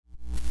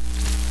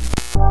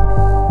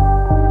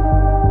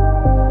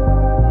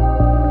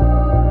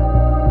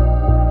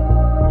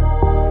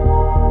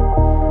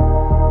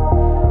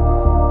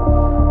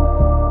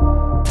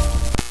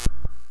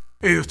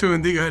te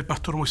bendiga, el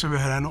pastor Moises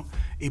Bejarano,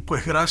 y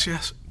pues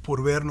gracias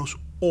por vernos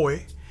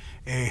hoy.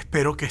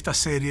 Espero que esta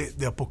serie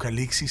de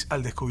Apocalipsis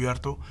al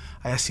Descubierto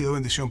haya sido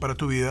bendición para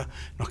tu vida.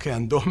 Nos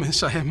quedan 2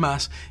 mensajes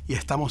más y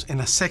estamos en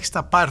la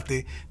 6ª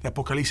parte de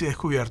Apocalipsis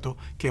Descubierto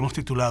que hemos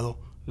titulado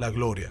La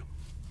Gloria.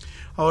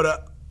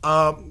 Ahora,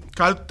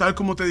 tal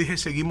como te dije,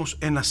 seguimos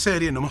en la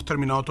serie, no hemos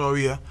terminado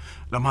todavía.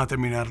 La vamos a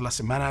terminar la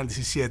semana del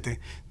 17,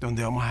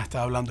 donde vamos a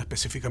estar hablando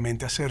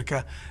específicamente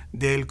acerca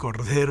del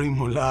Cordero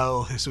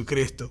Inmolado,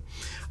 Jesucristo.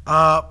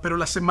 Pero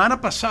la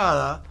semana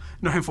pasada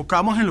nos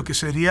enfocamos en lo que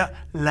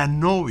sería la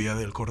novia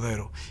del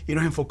Cordero. Y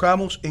nos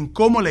enfocamos en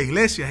cómo la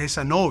iglesia es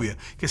esa novia,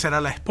 que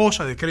será la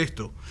esposa de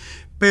Cristo.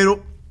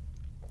 Pero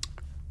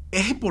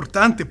es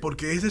importante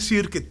porque es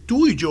decir que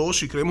tú y yo,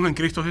 si creemos en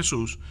Cristo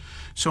Jesús,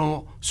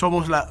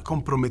 somos la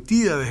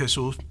comprometida de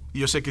Jesús. Y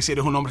yo sé que si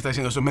eres un hombre está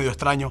diciendo eso es medio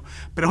extraño,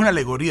 pero es una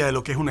alegoría de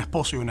lo que es un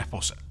esposo y una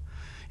esposa.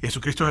 Y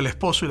Jesucristo es el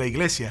esposo y la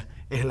iglesia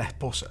es la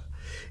esposa.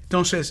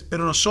 Entonces,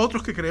 pero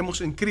nosotros que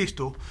creemos en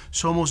Cristo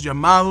somos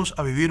llamados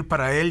a vivir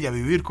para Él y a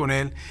vivir con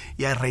Él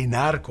y a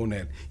reinar con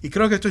Él. Y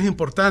creo que esto es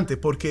importante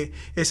porque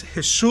es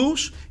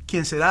Jesús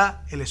quien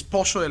será el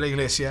esposo de la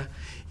iglesia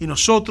y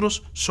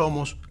nosotros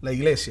somos la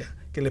iglesia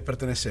que le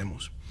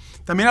pertenecemos.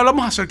 También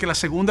hablamos acerca de la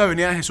segunda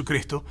venida de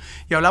Jesucristo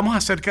y hablamos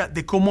acerca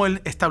de cómo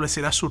Él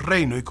establecerá su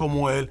reino y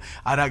cómo Él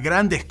hará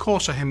grandes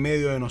cosas en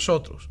medio de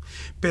nosotros.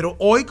 Pero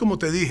hoy, como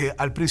te dije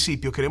al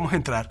principio, queremos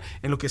entrar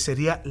en lo que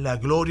sería la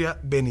gloria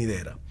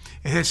venidera.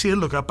 Es decir,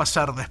 lo que va a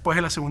pasar después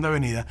de la segunda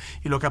venida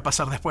y lo que va a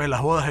pasar después de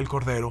las bodas del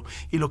Cordero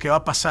y lo que va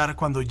a pasar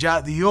cuando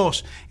ya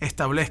Dios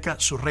establezca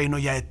su reino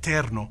ya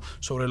eterno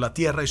sobre la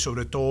tierra y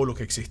sobre todo lo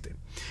que existe.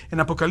 En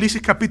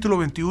Apocalipsis capítulo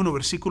 21,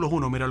 versículos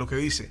 1, mira lo que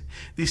dice.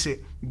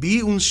 Dice,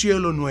 vi un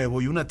cielo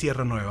nuevo y una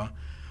tierra nueva,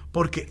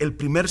 porque el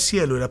primer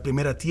cielo y la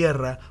primera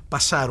tierra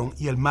pasaron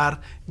y el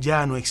mar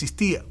ya no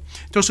existía.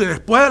 Entonces,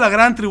 después de la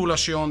gran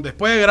tribulación,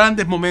 después de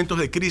grandes momentos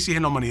de crisis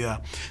en la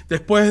humanidad,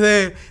 después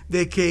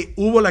de que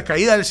hubo la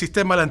caída del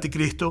sistema del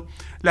anticristo,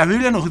 la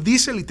Biblia nos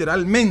dice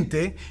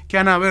literalmente que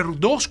van a haber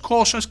 2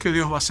 cosas que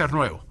Dios va a hacer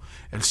nuevo.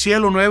 El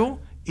cielo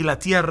nuevo y la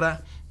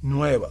tierra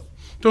nueva.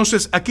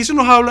 Entonces, aquí se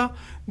nos habla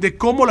de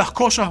cómo las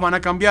cosas van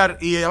a cambiar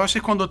y a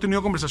veces cuando he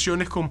tenido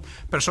conversaciones con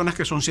personas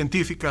que son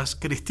científicas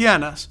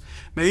cristianas,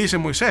 me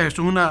dicen, Moisés,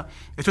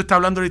 esto está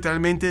hablando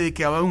literalmente de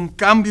que va a haber un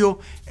cambio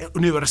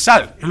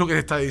universal, es lo que se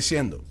está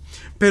diciendo.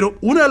 Pero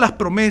una de las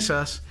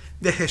promesas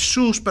de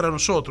Jesús para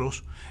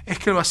nosotros es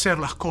que Él va a hacer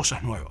las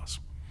cosas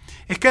nuevas.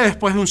 Es que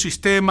después de un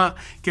sistema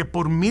que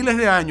por miles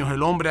de años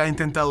el hombre ha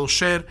intentado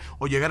ser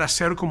o llegar a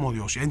ser como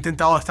Dios y ha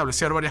intentado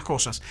establecer varias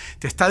cosas,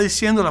 te está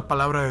diciendo la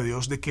palabra de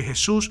Dios de que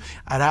Jesús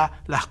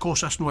hará las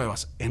cosas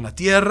nuevas en la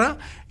tierra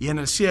y en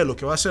el cielo,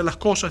 que va a hacer las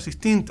cosas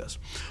distintas.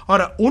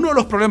 Ahora, uno de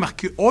los problemas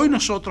que hoy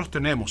nosotros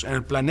tenemos en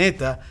el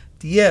planeta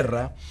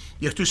Tierra,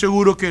 y estoy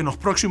seguro que en los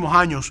próximos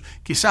años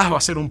quizás va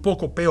a ser un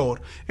poco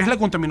peor, es la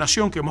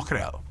contaminación que hemos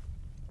creado.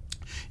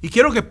 Y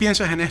quiero que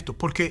pienses en esto,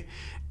 porque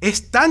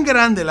es tan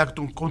grande la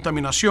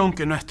contaminación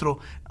que nuestra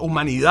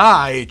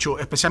humanidad ha hecho,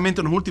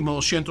 especialmente en los últimos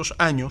 200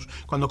 años,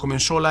 cuando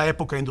comenzó la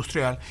época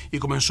industrial y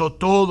comenzó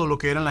todo lo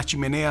que eran las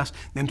chimeneas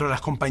dentro de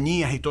las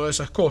compañías y todas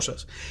esas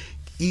cosas.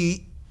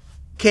 Y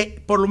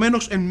que por lo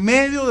menos en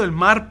medio del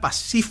mar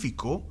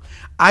Pacífico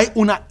hay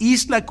una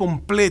isla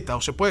completa,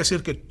 o se puede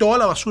decir que toda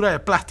la basura de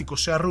plástico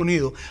se ha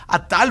reunido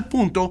a tal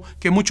punto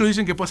que muchos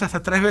dicen que puede ser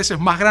hasta 3 veces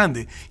más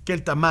grande que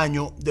el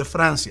tamaño de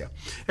Francia.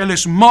 El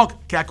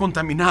smog que ha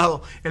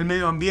contaminado el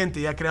medio ambiente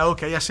y ha creado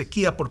que haya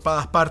sequía por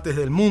todas partes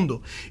del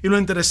mundo. Y lo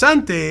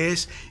interesante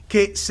es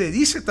que se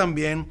dice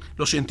también,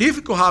 los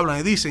científicos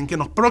hablan y dicen que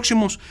en las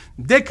próximas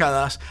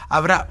décadas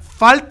habrá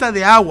falta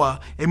de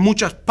agua en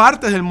muchas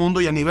partes del mundo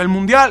y a nivel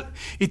mundial.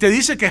 Y te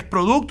dice que es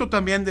producto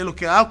también de lo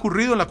que ha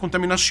ocurrido en la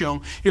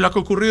contaminación y lo que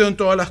ha ocurrido en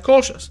todas las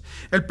cosas.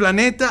 El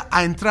planeta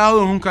ha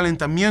entrado en un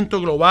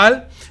calentamiento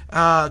global,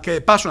 que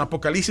de paso en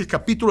Apocalipsis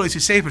capítulo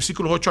 16,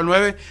 versículos 8 al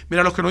 9,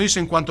 mira lo que nos dice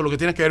en cuanto a lo que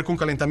tiene que ver con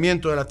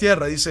calentamiento de la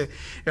tierra. Dice,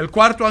 el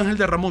cuarto ángel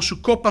derramó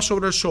su copa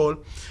sobre el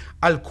sol,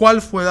 al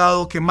cual fue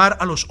dado quemar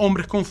a los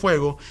hombres con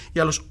fuego y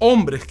a los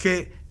hombres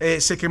que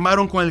se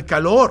quemaron con el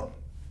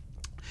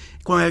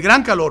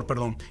gran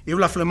calor, y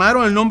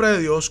blasfemaron el nombre de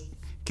Dios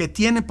que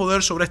tiene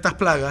poder sobre estas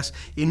plagas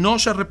y no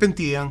se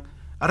arrepintieron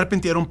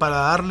para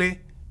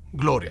darle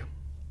gloria.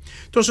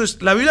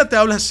 Entonces, la Biblia te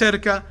habla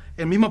acerca,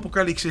 el mismo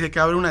Apocalipsis, de que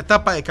habrá una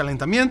etapa de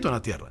calentamiento en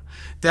la tierra.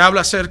 Te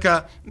habla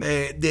acerca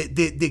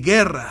de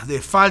guerras,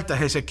 de faltas,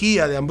 de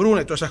sequía, de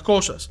hambruna y todas esas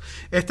cosas.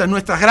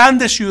 Nuestras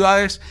grandes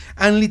ciudades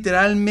han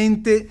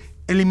literalmente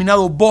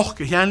eliminado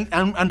bosques y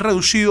han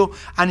reducido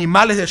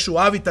animales de su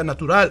hábitat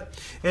natural.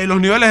 Los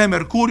niveles de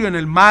mercurio en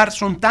el mar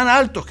son tan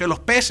altos que los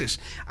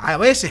peces, a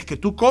veces que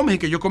tú comes y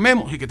que yo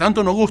comemos y que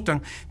tanto nos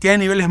gustan,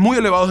 tienen niveles muy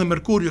elevados de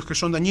mercurio que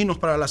son dañinos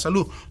para la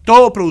salud.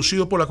 Todo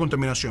producido por la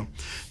contaminación.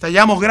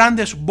 Tallamos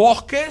grandes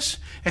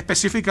bosques,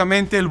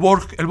 específicamente el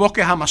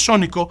bosque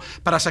amazónico,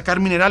 para sacar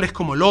minerales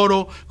como el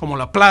oro, como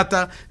la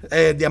plata,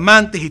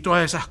 diamantes y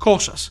todas esas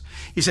cosas.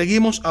 Y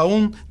seguimos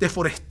aún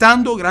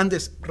deforestando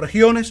grandes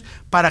regiones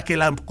para que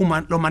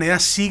la humanidad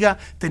siga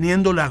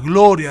teniendo la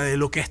gloria de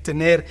lo que es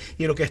tener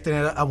y lo que es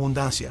tener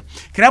abundancia.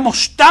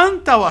 Creamos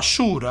tanta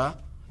basura,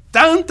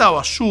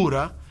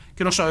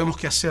 que no sabemos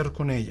qué hacer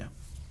con ella.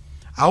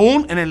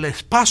 Aún en el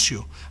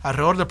espacio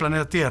alrededor del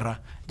planeta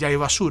Tierra ya hay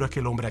basura que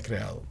el hombre ha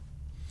creado.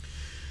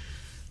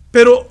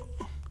 Pero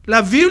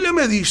la Biblia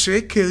me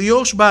dice que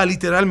Dios va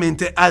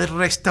literalmente a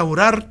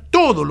restaurar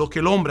todo lo que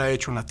el hombre ha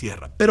hecho en la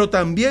tierra. Pero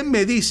también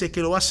me dice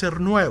que lo va a hacer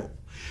nuevo.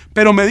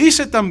 Pero me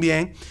dice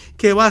también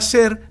que va a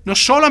ser no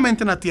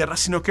solamente en la tierra,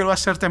 sino que va a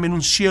ser también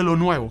un cielo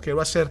nuevo, que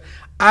va a ser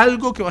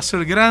algo que va a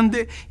ser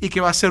grande y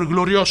que va a ser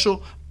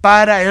glorioso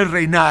para Él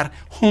reinar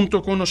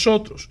junto con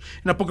nosotros.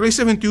 En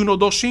Apocalipsis 21,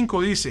 2,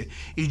 5 dice: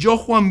 y yo,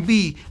 Juan,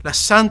 vi la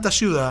santa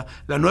ciudad,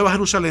 la nueva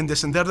Jerusalén,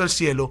 descender del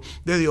cielo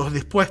de Dios,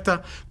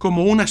 dispuesta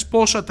como una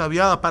esposa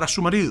ataviada para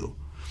su marido.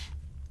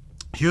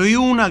 Y oí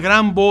una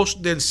gran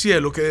voz del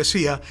cielo que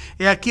decía: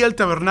 he aquí el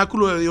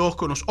tabernáculo de Dios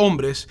con los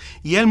hombres,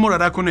 y Él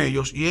morará con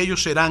ellos, y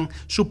ellos serán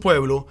su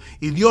pueblo,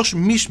 y Dios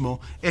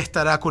mismo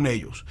estará con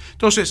ellos.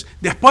 Entonces,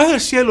 después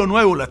del cielo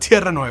nuevo, la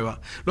tierra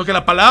nueva, lo que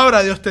la palabra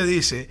de Dios te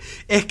dice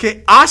es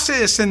que hace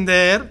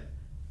descender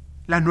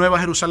la nueva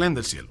Jerusalén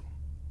del cielo.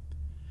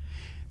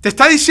 Te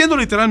está diciendo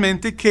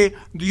literalmente que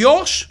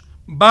Dios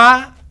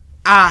va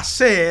a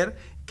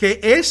hacer que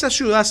esa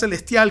ciudad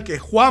celestial que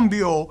Juan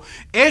vio,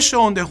 eso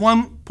donde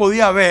Juan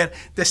podía ver,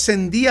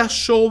 descendía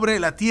sobre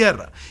la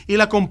tierra. Y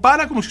la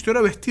compara como si estuviera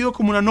vestido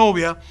como una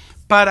novia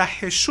para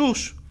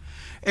Jesús.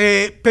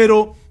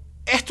 Pero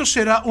esto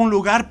será un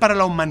lugar para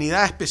la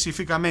humanidad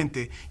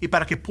específicamente y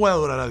para que pueda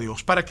adorar a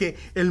Dios. Para que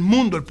el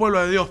mundo, el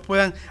pueblo de Dios,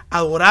 puedan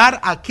adorar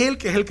a aquel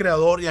que es el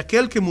Creador y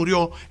aquel que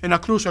murió en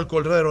la cruz, al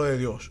Cordero de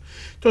Dios.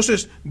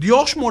 Entonces,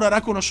 Dios morará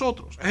con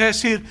nosotros. Es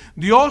decir,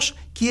 Dios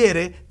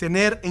quiere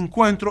tener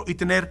encuentro y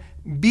tener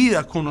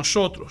vida con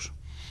nosotros.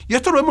 Y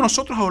esto lo vemos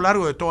nosotros a lo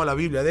largo de toda la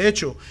Biblia. De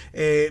hecho,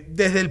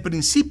 desde el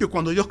principio,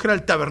 cuando Dios crea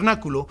el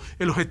tabernáculo,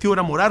 el objetivo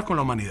era morar con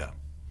la humanidad.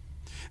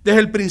 Desde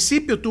el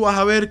principio tú vas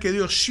a ver que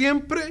Dios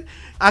siempre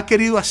ha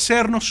querido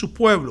hacernos su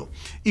pueblo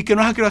y que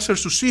nos ha querido hacer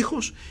sus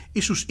hijos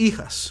y sus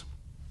hijas.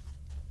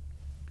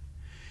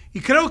 Y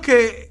creo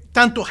que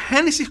tanto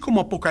Génesis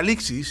como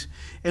Apocalipsis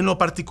en lo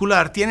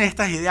particular tienen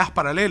estas ideas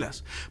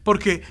paralelas.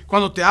 Porque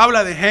cuando te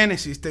habla de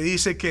Génesis te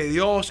dice que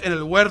Dios en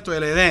el huerto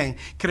del Edén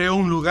creó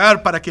un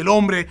lugar para que el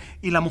hombre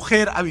y la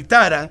mujer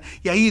habitaran,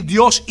 y ahí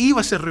Dios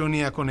iba y se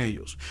reunía con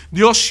ellos.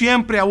 Dios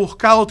siempre ha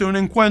buscado tener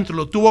un encuentro.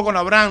 Lo tuvo con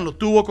Abraham, lo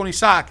tuvo con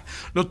Isaac,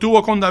 lo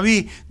tuvo con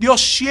David.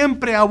 Dios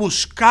siempre ha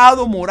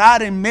buscado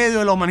morar en medio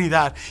de la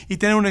humanidad y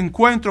tener un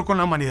encuentro con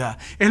la humanidad.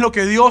 Es lo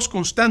que Dios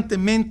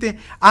constantemente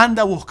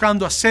anda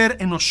buscando hacer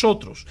en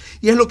nosotros,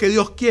 y es lo que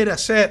Dios quiere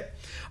hacer.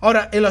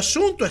 Ahora, el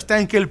asunto está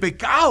en que el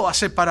pecado ha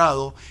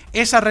separado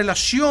esa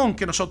relación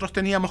que nosotros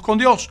teníamos con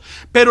Dios.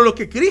 Pero lo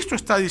que Cristo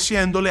está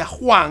diciéndole a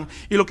Juan,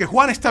 y lo que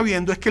Juan está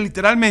viendo, es que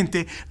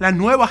literalmente la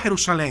nueva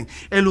Jerusalén,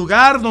 el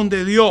lugar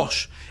donde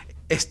Dios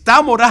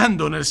está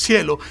morando en el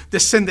cielo,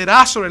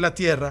 descenderá sobre la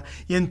tierra,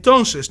 y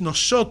entonces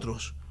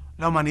nosotros,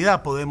 la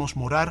humanidad, podemos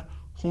morar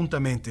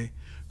juntamente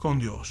con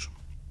Dios.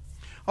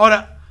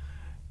 Ahora,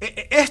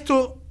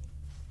 esto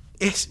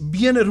es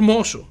bien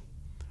hermoso,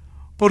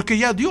 porque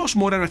ya Dios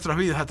mora en nuestras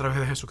vidas a través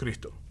de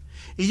Jesucristo.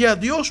 Y ya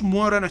Dios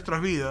mora en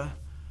nuestras vidas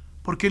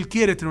porque Él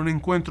quiere tener un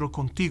encuentro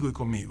contigo y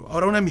conmigo.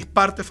 Ahora, una de mis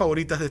partes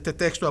favoritas de este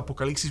texto de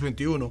Apocalipsis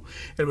 21,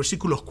 el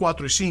versículos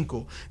 4 y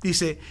 5,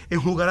 dice: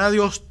 enjugará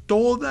Dios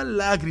toda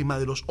lágrima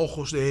de los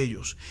ojos de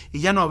ellos, y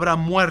ya no habrá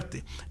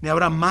muerte, ni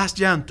habrá más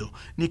llanto,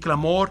 ni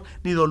clamor,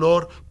 ni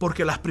dolor,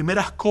 porque las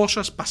primeras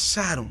cosas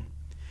pasaron.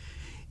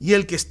 Y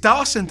el que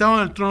estaba sentado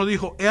en el trono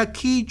dijo: he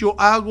aquí yo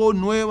hago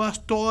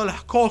nuevas todas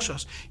las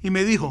cosas. Y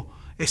me dijo: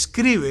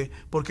 escribe,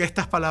 porque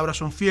estas palabras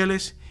son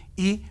fieles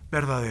y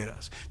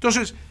verdaderas.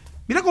 Entonces,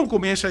 mira cómo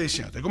comienza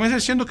diciendo. Comienza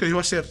diciendo que Dios va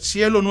a hacer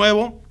cielo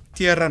nuevo,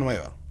 tierra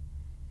nueva.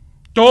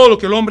 Todo lo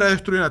que el hombre ha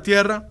destruido en la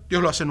tierra,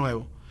 Dios lo hace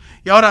nuevo.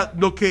 Y ahora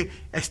lo que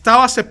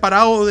estaba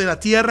separado de la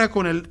tierra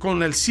con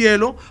el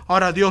cielo,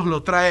 ahora Dios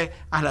lo trae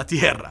a la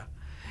tierra.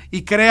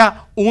 Y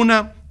crea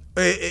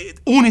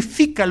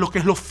unifica lo que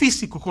es lo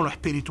físico con lo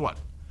espiritual.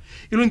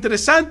 Y lo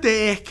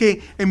interesante es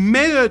que en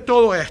medio de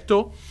todo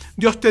esto,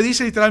 Dios te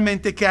dice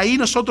literalmente que ahí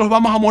nosotros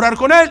vamos a morar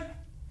con Él.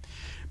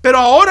 Pero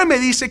ahora me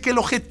dice que el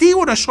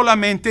objetivo no es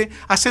solamente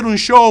hacer un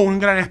show, un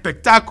gran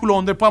espectáculo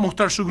donde Él pueda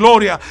mostrar su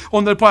gloria,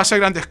 donde Él pueda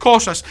hacer grandes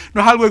cosas. No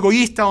es algo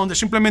egoísta donde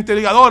simplemente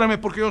diga: adórame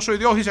porque yo soy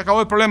Dios y se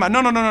acabó el problema.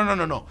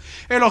 No.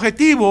 El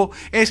objetivo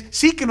es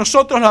sí que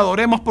nosotros le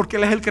adoremos porque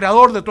Él es el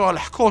creador de todas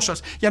las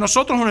cosas. Y a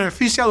nosotros nos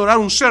beneficia adorar a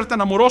un ser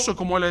tan amoroso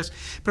como Él es.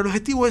 Pero el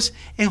objetivo es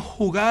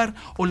enjugar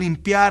o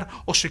limpiar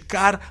o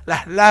secar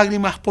las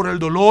lágrimas por el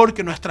dolor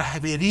que nuestras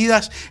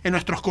heridas en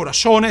nuestros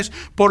corazones,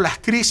 por las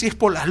crisis,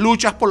 por las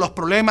luchas, por los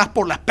problemas,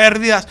 por las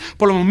pérdidas,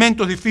 por los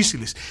momentos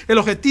difíciles. El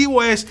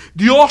objetivo es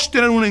Dios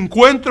tener un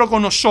encuentro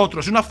con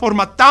nosotros de una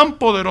forma tan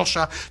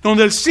poderosa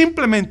donde Él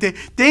simplemente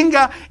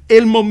tenga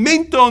el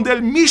momento donde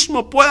Él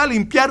mismo pueda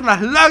limpiar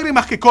las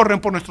lágrimas que corren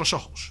por nuestros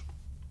ojos.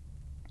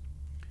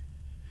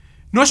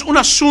 No es un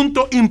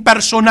asunto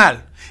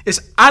impersonal,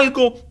 es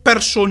algo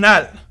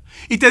personal.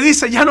 Y te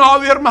dice, ya no va a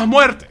haber más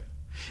muerte.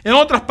 En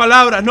otras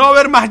palabras, no va a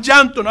haber más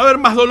llanto, no va a haber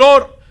más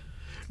dolor,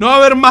 no va a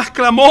haber más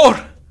clamor,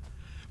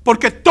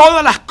 porque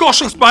todas las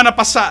cosas van a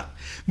pasar.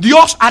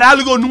 Dios hará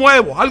algo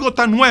nuevo, algo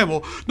tan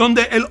nuevo,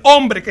 donde el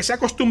hombre que se ha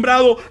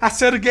acostumbrado a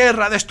hacer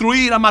guerra, a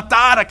destruir, a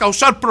matar, a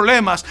causar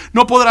problemas,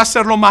 no podrá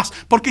hacerlo más,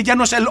 porque ya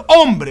no es el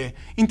hombre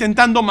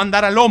intentando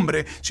mandar al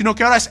hombre, sino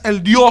que ahora es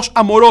el Dios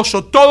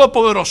amoroso,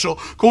 todopoderoso,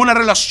 con una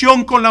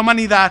relación con la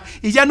humanidad,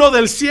 y ya no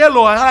del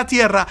cielo a la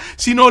tierra,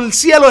 sino el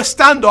cielo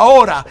estando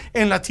ahora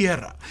en la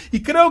tierra.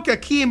 Y creo que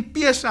aquí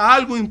empieza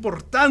algo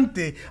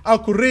importante a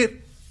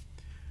ocurrir,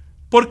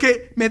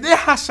 porque me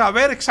deja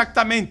saber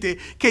exactamente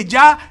que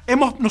ya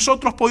hemos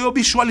nosotros podido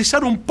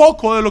visualizar un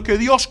poco de lo que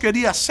Dios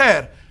quería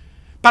hacer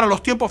para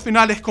los tiempos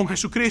finales con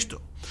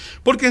Jesucristo.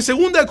 Porque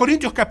en 2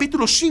 Corintios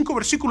capítulo 5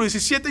 versículo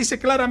 17 dice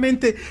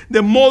claramente: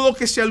 de modo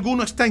que si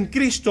alguno está en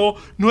Cristo,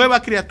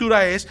 nueva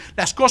criatura es,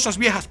 las cosas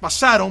viejas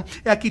pasaron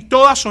y aquí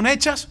todas son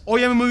hechas,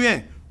 óyeme muy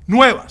bien,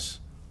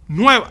 nuevas.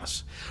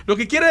 Lo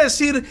que quiere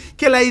decir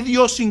que la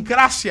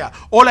idiosincrasia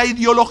o la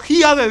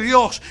ideología de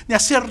Dios de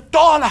hacer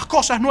todas las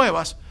cosas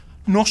nuevas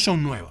no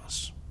son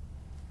nuevas,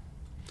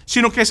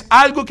 sino que es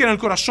algo que en el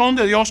corazón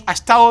de Dios ha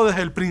estado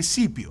desde el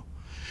principio.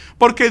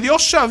 Porque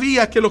Dios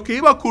sabía que lo que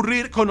iba a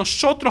ocurrir con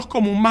nosotros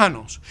como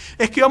humanos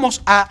es que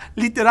íbamos a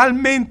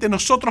literalmente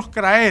nosotros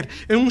caer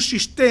en un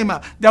sistema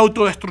de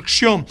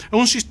autodestrucción, en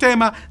un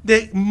sistema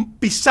de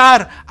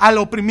pisar al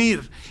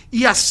oprimir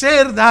y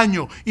hacer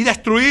daño y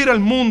destruir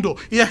el mundo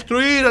y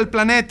destruir el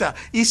planeta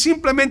y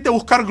simplemente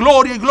buscar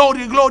gloria y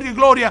gloria y gloria y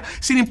gloria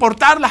sin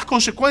importar las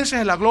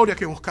consecuencias de la gloria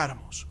que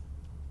buscáramos.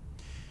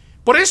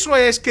 Por eso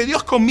es que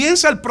Dios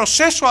comienza el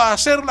proceso a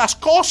hacer las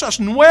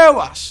cosas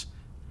nuevas.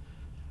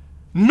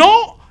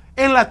 No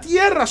en la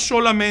tierra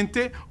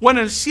solamente o en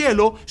el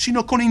cielo,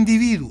 sino con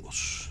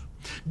individuos.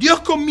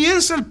 Dios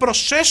comienza el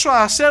proceso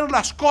a hacer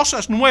las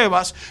cosas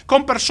nuevas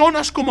con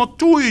personas como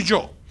tú y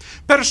yo.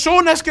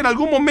 Personas que en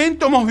algún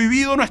momento hemos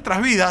vivido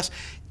nuestras vidas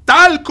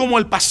tal como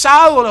el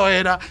pasado lo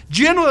era,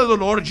 lleno de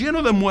dolor,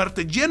 lleno de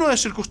muerte, lleno de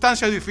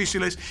circunstancias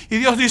difíciles. Y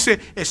Dios dice,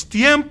 es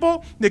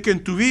tiempo de que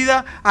en tu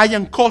vida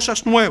hayan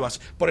cosas nuevas.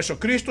 Por eso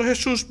Cristo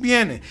Jesús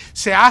viene,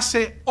 se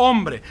hace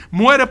hombre,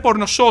 muere por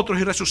nosotros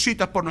y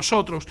resucita por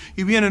nosotros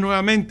y viene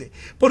nuevamente.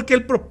 Porque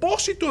el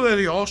propósito de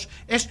Dios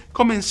es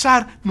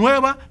comenzar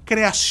nueva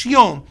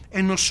creación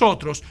en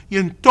nosotros y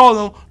en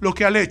todo lo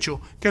que ha hecho,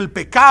 que el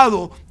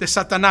pecado de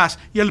Satanás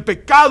y el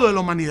pecado de la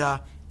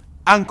humanidad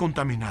han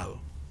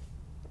contaminado.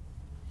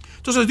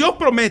 Entonces Dios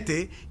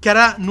promete que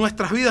hará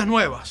nuestras vidas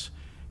nuevas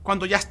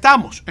cuando ya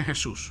estamos en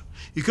Jesús.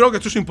 Y creo que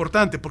esto es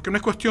importante porque no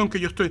es cuestión que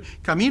yo estoy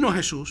camino a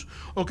Jesús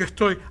o que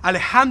estoy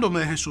alejándome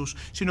de Jesús,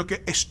 sino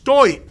que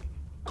estoy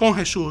con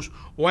Jesús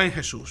o en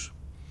Jesús.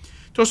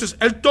 Entonces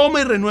Él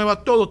toma y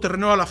renueva todo, te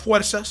renueva las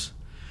fuerzas,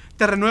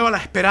 te renueva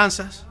las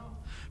esperanzas,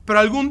 pero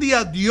algún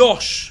día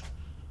Dios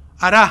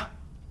hará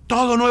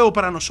todo nuevo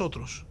para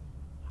nosotros,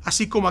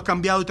 así como ha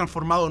cambiado y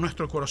transformado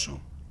nuestro corazón.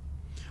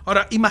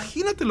 Ahora,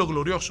 imagínate lo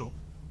glorioso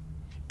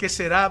que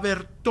será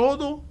ver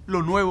todo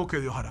lo nuevo que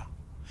Dios hará.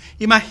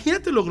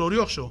 Imagínate lo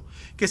glorioso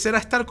que será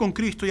estar con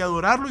Cristo y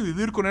adorarlo y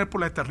vivir con Él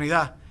por la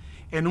eternidad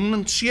en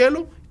un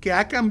cielo que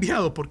ha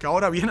cambiado porque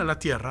ahora viene la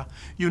tierra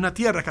y una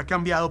tierra que ha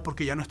cambiado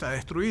porque ya no está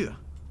destruida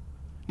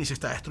ni se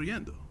está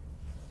destruyendo.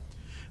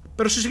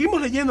 Pero si seguimos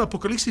leyendo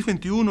Apocalipsis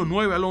 21,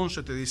 9 al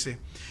 11 te dice: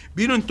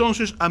 vino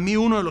entonces a mí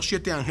uno de los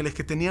 7 ángeles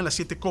que tenían las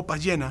 7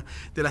 copas llenas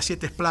de las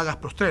 7 plagas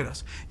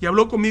postreras y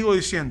habló conmigo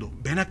diciendo: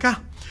 ven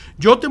acá,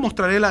 yo te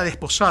mostraré la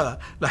desposada,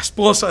 la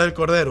esposa del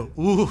Cordero.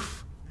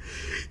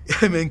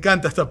 Me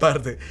encanta esta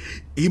parte.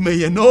 Y me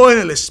llenó en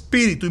el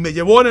espíritu y me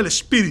llevó en el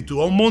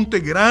espíritu a un monte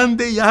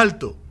grande y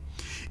alto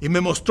y me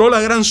mostró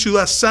la gran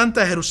ciudad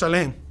santa de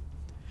Jerusalén,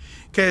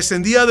 que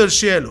descendía del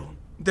cielo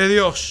de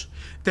Dios.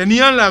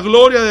 Tenían la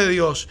gloria de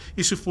Dios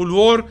y su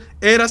fulgor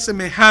era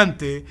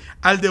semejante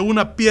al de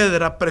una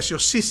piedra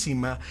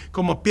preciosísima,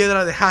 como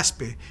piedra de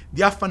jaspe,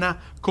 diáfana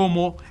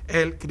como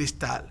el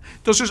cristal.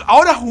 Entonces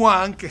ahora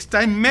Juan, que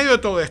está en medio de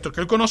todo esto, que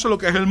él conoce lo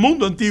que es el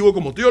mundo antiguo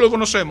como tú y yo lo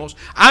conocemos,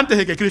 antes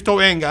de que Cristo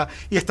venga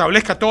y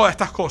establezca todas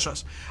estas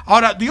cosas.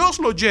 Ahora Dios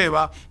lo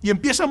lleva y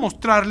empieza a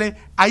mostrarle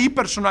ahí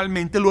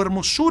personalmente la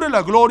hermosura y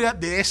la gloria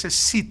de ese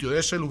sitio, de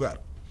ese lugar.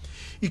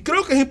 Y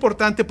creo que es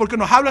importante porque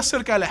nos habla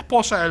acerca de la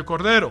esposa del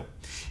Cordero.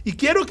 Y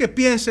quiero que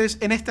pienses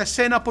en esta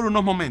escena por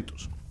unos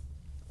momentos.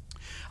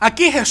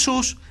 Aquí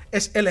Jesús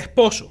es el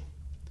esposo.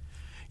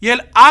 Y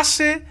Él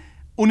hace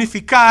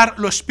unificar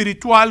lo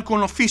espiritual con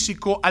lo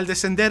físico al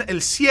descender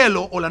el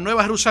cielo o la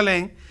Nueva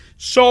Jerusalén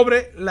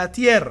sobre la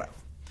tierra.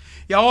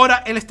 Y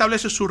ahora Él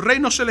establece su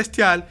reino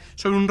celestial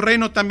sobre un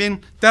reino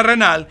también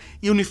terrenal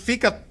y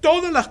unifica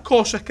todas las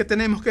cosas que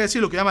tenemos que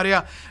decir, lo que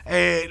llamaría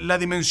la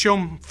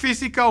dimensión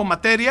física o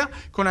materia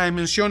con la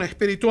dimensión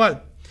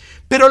espiritual.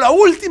 Pero la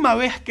última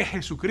vez que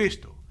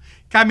Jesucristo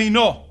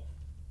caminó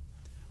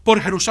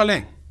por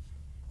Jerusalén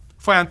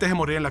fue antes de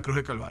morir en la cruz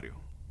del Calvario.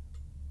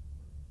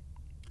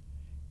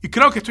 Y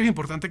creo que esto es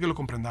importante que lo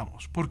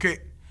comprendamos,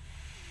 porque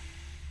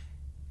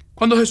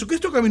Cuando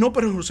Jesucristo caminó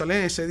por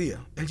Jerusalén ese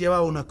día, Él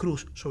llevaba una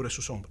cruz sobre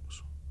sus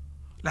hombros.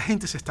 La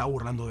gente se estaba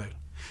burlando de Él.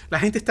 La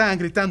gente estaba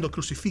gritando,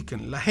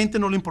 crucifíquenlo. La gente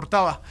no le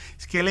importaba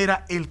que Él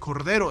era el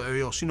Cordero de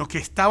Dios, sino que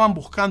estaban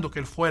buscando que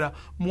Él fuera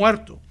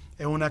muerto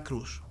en una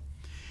cruz.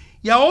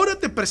 Y ahora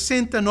te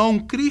presentan no a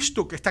un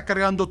Cristo que está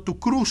cargando tu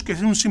cruz, que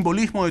es un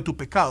simbolismo de tu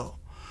pecado,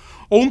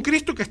 o un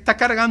Cristo que está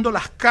cargando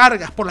las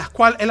cargas por las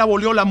cuales Él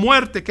abolió la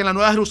muerte que en la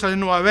Nueva Jerusalén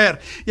no va a haber,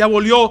 y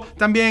abolió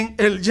también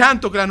el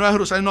llanto que en la Nueva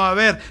Jerusalén no va a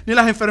haber, ni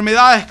las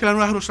enfermedades que en la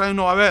Nueva Jerusalén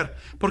no va a haber,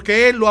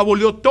 porque Él lo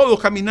abolió todo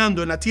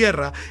caminando en la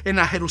tierra, en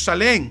la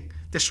Jerusalén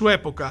de su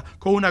época,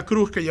 con una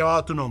cruz que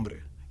llevaba tu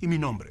nombre y mi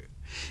nombre.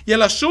 Y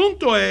el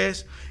asunto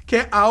es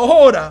que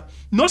ahora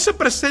no se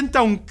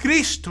presenta un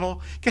Cristo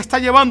que está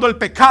llevando el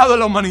pecado de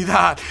la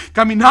humanidad,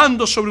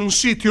 caminando sobre un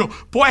sitio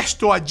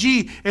puesto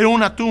allí en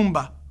una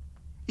tumba,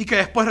 y que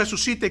después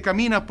resucita y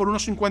camina por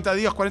unos 50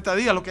 días, 40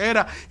 días, lo que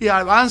era, y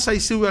avanza y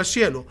sube al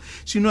cielo.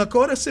 Sino que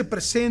ahora se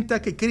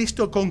presenta que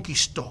Cristo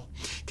conquistó,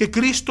 que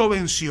Cristo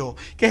venció,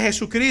 que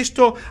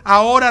Jesucristo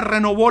ahora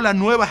renovó la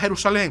nueva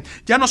Jerusalén.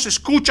 Ya no se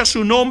escucha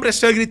su nombre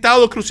ser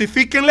gritado,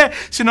 crucifíquenle,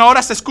 sino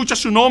ahora se escucha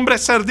su nombre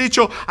ser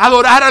dicho,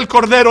 adorar al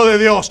Cordero de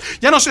Dios.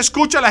 Ya no se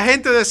escucha a la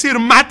gente decir,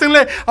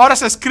 mátenle, ahora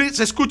se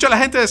escucha a la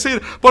gente decir,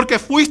 porque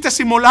fuiste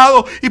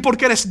inmolado y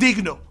porque eres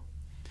digno.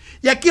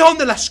 Y aquí es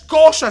donde las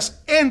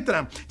cosas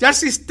entran. Ya el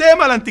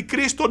sistema del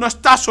anticristo no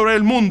está sobre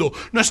el mundo,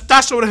 no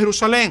está sobre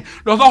Jerusalén.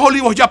 Los dos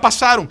olivos ya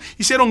pasaron,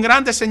 hicieron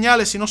grandes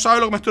señales. Si no sabes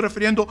a lo que me estoy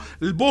refiriendo,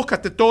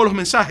 búscate todos los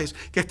mensajes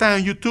que están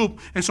en YouTube,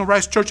 en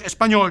Sunrise Church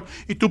Español,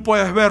 y tú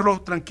puedes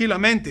verlo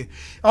tranquilamente.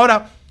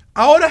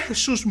 Ahora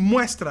Jesús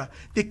muestra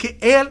de que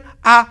Él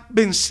ha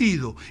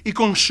vencido y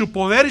con su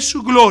poder y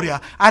su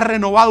gloria ha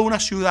renovado una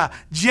ciudad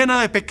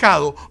llena de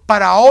pecado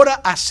para ahora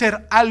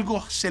hacer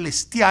algo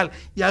celestial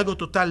y algo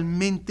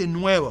totalmente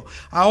nuevo.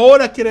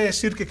 Ahora quiere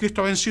decir que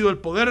Cristo ha vencido el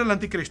poder del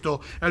anticristo,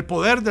 el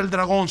poder del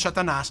dragón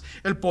Satanás,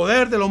 el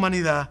poder de la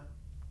humanidad,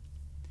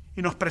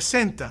 y nos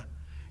presenta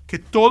que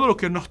todo lo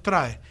que nos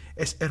trae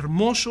es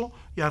hermoso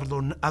y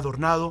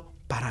adornado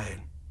para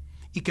Él,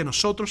 y que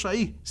nosotros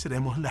ahí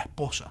seremos la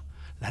esposa.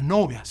 La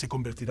novia se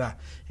convertirá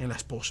en la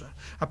esposa.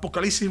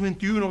 Apocalipsis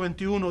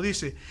 21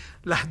 dice,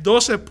 las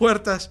 12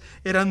 puertas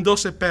eran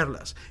 12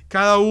 perlas.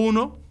 Cada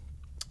uno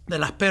de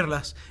las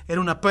perlas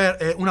era una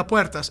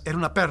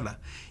perla.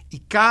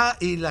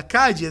 Y la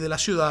calle de la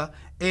ciudad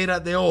era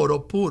de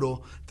oro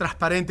puro,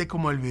 transparente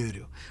como el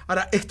vidrio.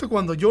 Ahora, esto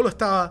cuando yo lo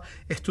estaba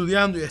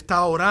estudiando y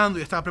estaba orando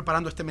y estaba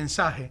preparando este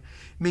mensaje,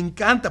 me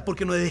encanta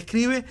porque nos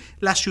describe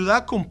la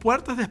ciudad con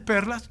puertas de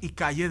perlas y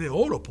calle de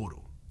oro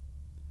puro.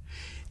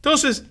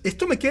 Entonces,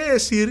 esto me quiere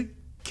decir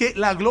que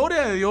la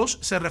gloria de Dios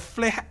se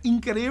refleja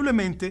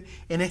increíblemente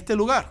en este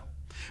lugar.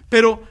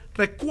 Pero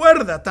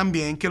recuerda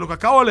también que lo que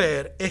acabo de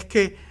leer es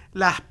que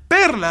las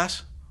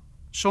perlas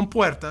son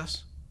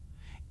puertas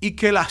y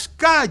que las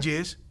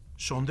calles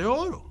son de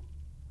oro.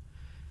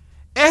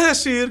 Es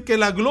decir, que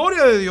la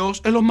gloria de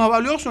Dios es lo más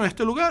valioso en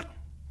este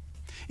lugar.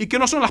 Y que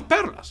no son las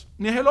perlas,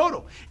 ni es el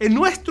oro. En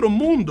nuestro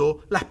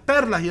mundo, las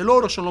perlas y el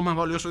oro son lo más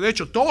valiosos. De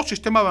hecho, todo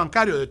sistema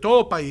bancario de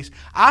todo país,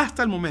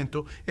 hasta el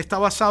momento, está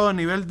basado a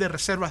nivel de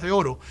reservas de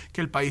oro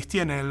que el país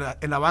tiene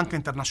en la banca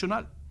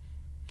internacional.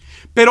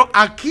 Pero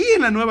aquí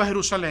en la Nueva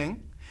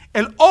Jerusalén,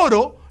 el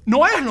oro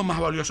no es lo más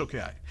valioso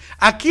que hay.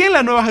 Aquí en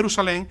la Nueva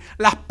Jerusalén,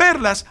 las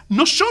perlas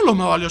no son lo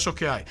más valioso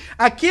que hay.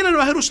 Aquí en la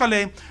Nueva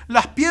Jerusalén,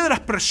 las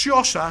piedras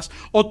preciosas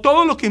o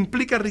todo lo que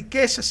implica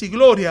riquezas y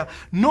gloria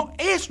no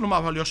es lo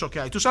más valioso que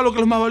hay. ¿Tú sabes lo que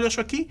es lo más valioso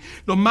aquí?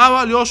 Lo más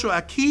valioso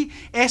aquí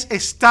es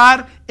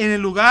estar en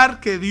el lugar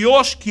que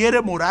Dios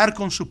quiere morar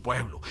con su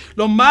pueblo.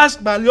 Lo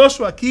más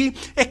valioso aquí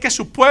es que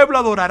su pueblo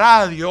adorará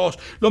a Dios.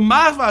 Lo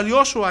más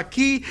valioso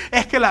aquí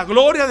es que la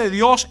gloria de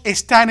Dios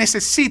está en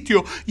ese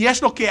sitio y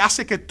es lo que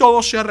hace que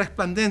todo sea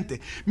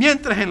resplandente.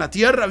 Mientras en la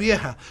tierra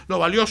vieja lo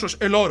valioso es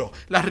el oro,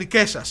 las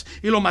riquezas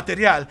y lo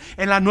material,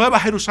 en la Nueva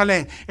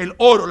Jerusalén el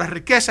oro, las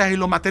riquezas y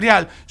lo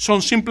material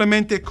son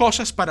simplemente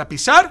cosas para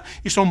pisar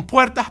y son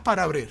puertas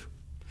para abrir.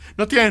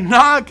 No tiene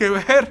nada que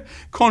ver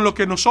con lo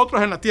que nosotros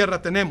en la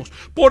tierra tenemos.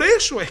 Por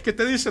eso es que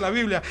te dice la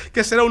Biblia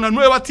que será una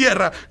nueva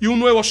tierra y un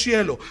nuevo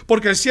cielo.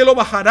 Porque el cielo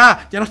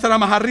bajará, ya no estará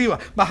más arriba,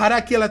 bajará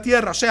aquí a la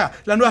tierra. O sea,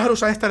 la Nueva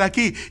Jerusalén estará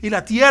aquí. Y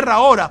la tierra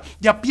ahora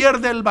ya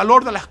pierde el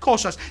valor de las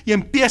cosas y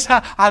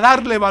empieza a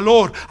darle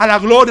valor a la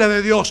gloria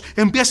de Dios.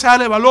 Empieza a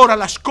darle valor a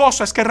las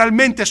cosas que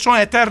realmente son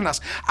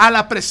eternas. A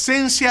la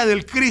presencia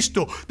del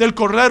Cristo, del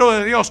Cordero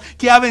de Dios,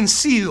 que ha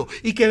vencido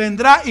y que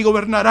vendrá y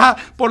gobernará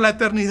por la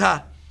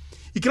eternidad.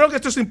 Y creo que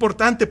esto es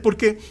importante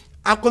porque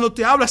cuando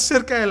te habla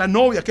acerca de la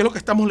novia, que es lo que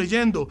estamos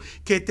leyendo,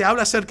 que te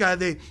habla acerca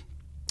de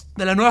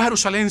la Nueva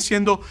Jerusalén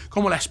siendo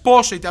como la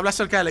esposa y te habla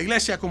acerca de la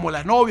iglesia como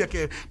la novia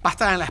que va a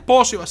estar en la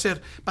esposa y va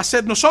a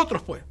ser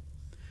nosotros, pues.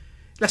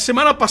 La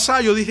semana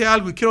pasada yo dije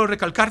algo y quiero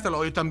recalcártelo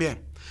hoy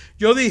también.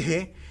 Yo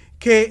dije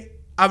que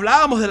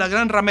hablábamos de la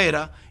gran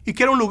ramera y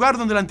que era un lugar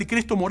donde el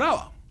anticristo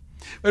moraba.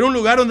 Era un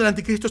lugar donde el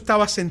anticristo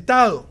estaba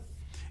sentado.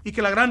 Y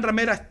que la gran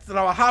ramera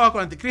trabajaba con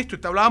el anticristo y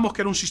te hablábamos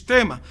que era un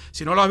sistema.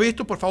 Si no lo has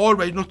visto, por favor,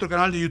 ve a nuestro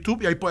canal de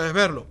YouTube y ahí puedes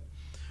verlo.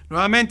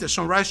 Nuevamente,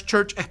 Sunrise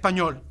Church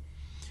Español.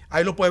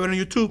 Ahí lo puede ver en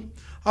YouTube.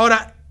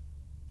 Ahora,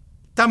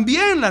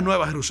 también la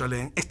Nueva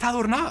Jerusalén está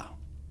adornada,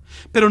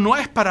 pero no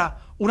es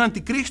para un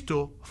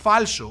anticristo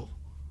falso,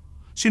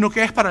 sino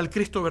que es para el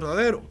Cristo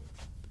verdadero.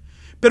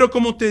 Pero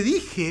como te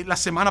dije la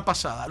semana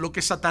pasada, lo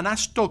que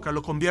Satanás toca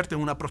lo convierte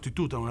en una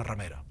prostituta, en una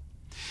ramera.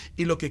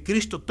 Y lo que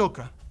Cristo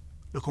toca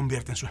lo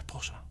convierte en su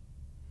esposa.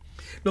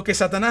 Lo que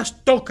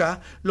Satanás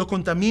toca lo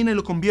contamina y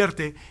lo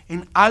convierte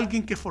en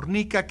alguien que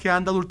fornica, que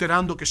anda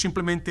adulterando, que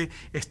simplemente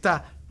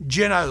está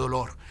llena de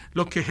dolor.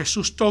 Lo que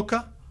Jesús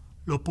toca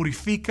lo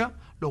purifica,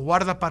 lo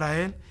guarda para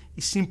él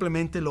y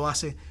simplemente lo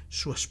hace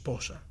su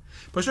esposa.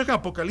 Por eso es que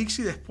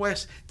Apocalipsis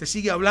después te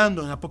sigue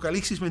hablando en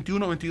Apocalipsis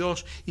 21,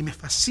 22, y me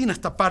fascina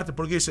esta parte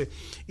porque dice,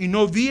 y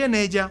no vi en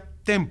ella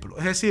templo.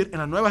 Es decir, en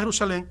la Nueva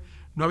Jerusalén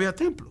no había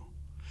templo.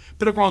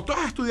 Pero cuando tú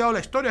has estudiado la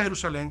historia de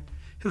Jerusalén,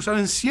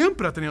 Jerusalén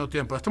siempre ha tenido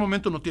templo. En este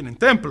momento no tienen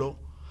templo,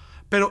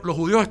 pero los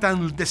judíos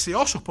están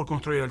deseosos por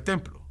construir el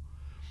templo.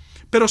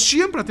 Pero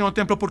siempre ha tenido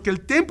templo porque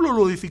el templo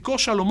lo edificó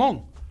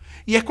Salomón.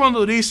 Y es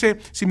cuando dice,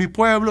 si mi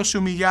pueblo se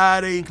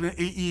humillare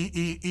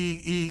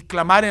y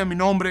clamare a mi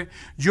nombre,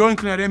 yo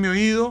inclinaré mi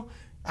oído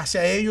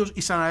hacia ellos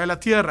y sanaré la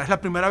tierra. Es la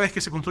primera vez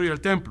que se construye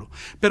el templo.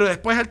 Pero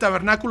después el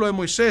tabernáculo de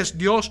Moisés,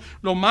 Dios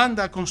lo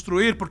manda a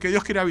construir porque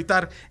Dios quiere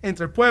habitar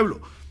entre el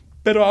pueblo.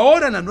 Pero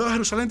ahora en la Nueva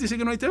Jerusalén dice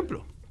que no hay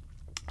templo.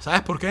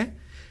 ¿Sabes por qué?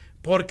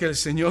 Porque el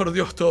Señor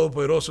Dios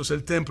Todopoderoso es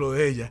el templo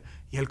de ella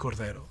y el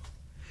Cordero.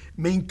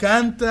 Me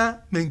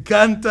encanta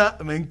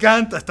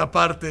esta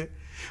parte.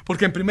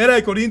 Porque en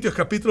 1 Corintios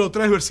capítulo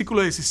 3,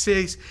 versículo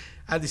 16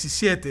 al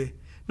 17,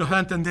 nos da a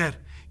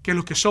entender que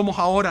los que somos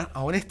ahora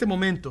en este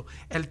momento,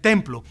 el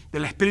templo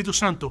del Espíritu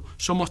Santo,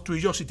 somos tú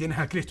y yo si tienes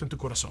a Cristo en tu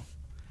corazón.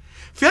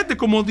 Fíjate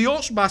cómo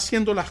Dios va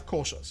haciendo las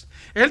cosas.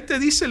 Él te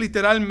dice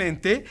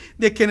literalmente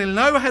de que en el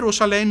Nueva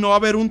Jerusalén no va a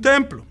haber un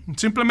templo.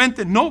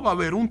 Simplemente no va a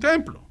haber un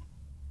templo.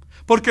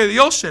 Porque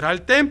Dios será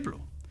el templo.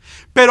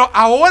 Pero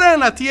ahora en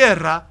la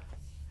tierra,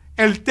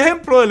 el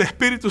templo del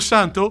Espíritu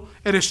Santo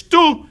eres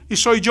tú y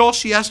soy yo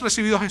si has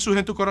recibido a Jesús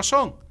en tu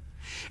corazón.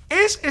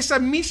 Es esa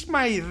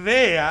misma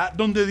idea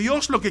donde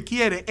Dios lo que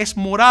quiere es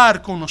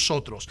morar con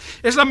nosotros.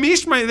 Es la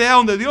misma idea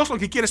donde Dios lo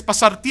que quiere es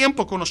pasar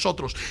tiempo con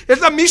nosotros. Es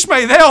la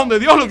misma idea donde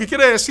Dios lo que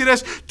quiere decir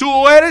es,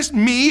 tú eres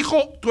mi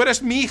hijo, tú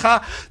eres mi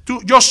hija,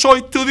 yo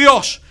soy tu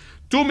Dios.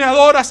 Tú me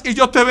adoras y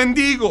yo te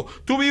bendigo.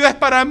 Tú vives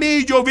para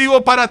mí, yo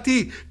vivo para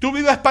ti. Tú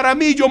vives para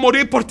mí, yo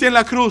morí por ti en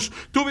la cruz.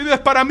 Tú vives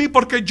para mí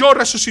porque yo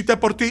resucité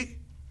por ti.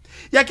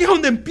 Y aquí es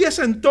donde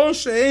empieza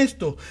entonces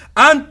esto.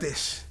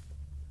 Antes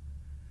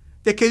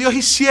de que Dios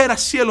hiciera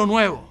cielo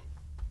nuevo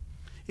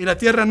y la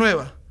tierra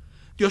nueva,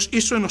 Dios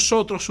hizo en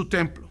nosotros su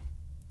templo.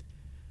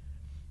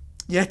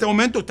 Y en este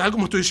momento, tal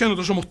como estoy diciendo,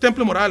 nosotros somos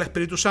templo moral del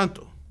Espíritu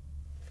Santo.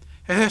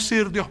 Es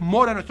decir, Dios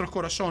mora en nuestros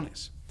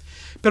corazones.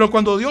 Pero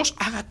cuando Dios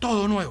haga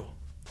todo nuevo,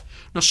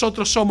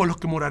 nosotros somos los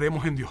que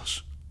moraremos en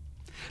Dios.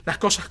 Las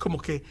cosas como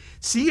que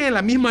siguen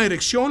la misma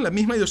dirección, la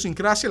misma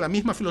idiosincrasia, la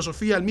misma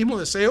filosofía, el mismo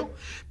deseo,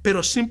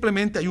 pero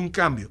simplemente hay un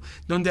cambio,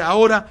 donde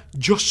ahora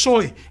yo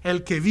soy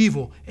el que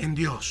vivo en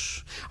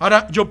Dios.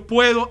 Ahora yo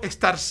puedo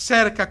estar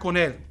cerca con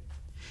Él.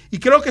 Y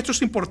creo que esto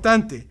es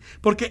importante,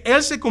 porque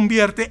Él se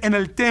convierte en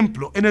el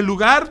templo, en el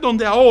lugar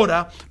donde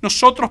ahora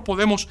nosotros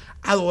podemos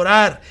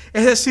adorar.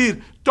 Es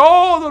decir,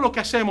 todo lo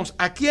que hacemos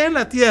aquí en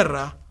la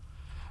tierra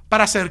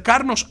para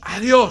acercarnos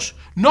a Dios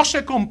no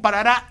se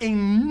comparará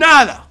en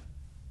nada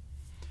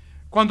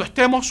cuando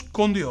estemos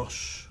con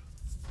Dios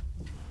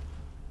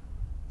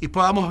y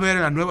podamos ver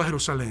en la Nueva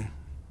Jerusalén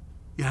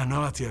y en la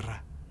nueva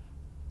tierra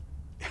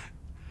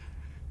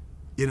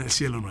y en el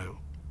cielo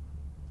nuevo.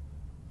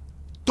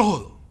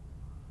 Todo,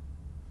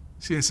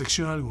 sin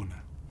excepción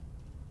alguna.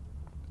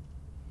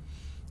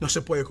 No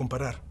se puede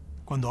comparar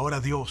cuando ahora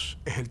Dios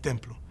es el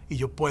templo y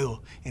yo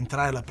puedo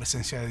entrar a la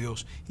presencia de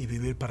Dios y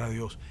vivir para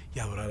Dios y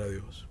adorar a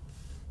Dios.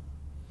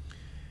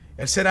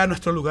 Él será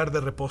nuestro lugar de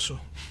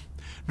reposo,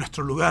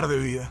 nuestro lugar de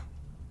vida.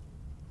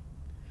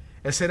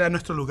 Él será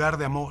nuestro lugar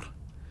de amor.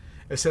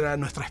 Él será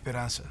nuestra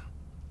esperanza.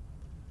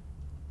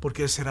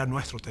 Porque Él será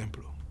nuestro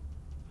templo.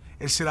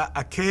 Él será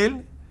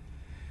aquel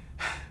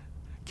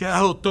que ha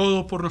dado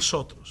todo por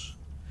nosotros.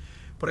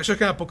 Por eso es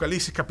que en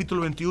Apocalipsis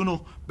capítulo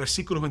 21,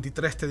 versículo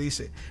 23 te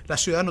dice, la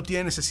ciudad no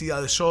tiene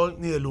necesidad de sol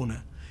ni de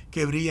luna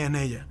que brille en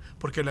ella,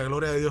 porque la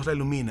gloria de Dios la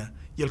ilumina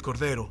y el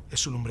Cordero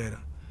es su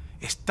lumbrera.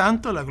 Es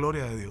tanta la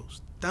gloria de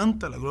Dios,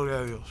 tanta la gloria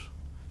de Dios,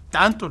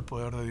 tanto el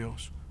poder de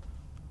Dios,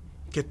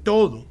 que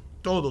todo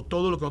lo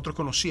que nosotros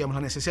conocíamos,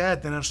 la necesidad de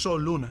tener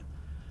sol, luna,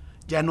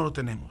 ya no lo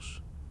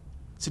tenemos.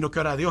 Sino que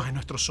ahora Dios es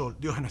nuestro sol,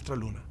 Dios es nuestra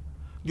luna,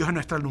 Dios es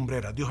nuestra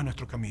lumbrera, Dios es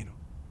nuestro camino.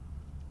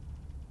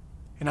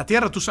 En la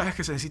tierra tú sabes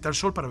que se necesita el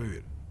sol para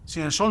vivir.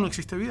 Sin el sol no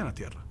existe vida en la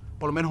tierra,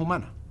 por lo menos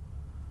humana.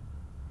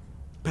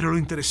 Pero lo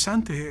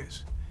interesante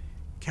es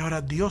que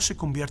ahora Dios se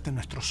convierte en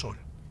nuestro sol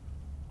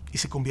y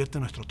se convierte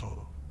en nuestro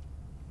todo.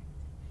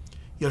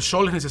 Y el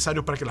sol es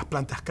necesario para que las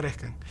plantas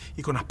crezcan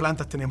y con las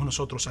plantas tenemos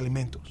nosotros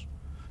alimentos.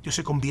 Dios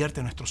se convierte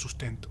en nuestro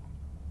sustento.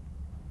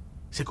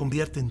 Se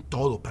convierte en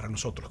todo para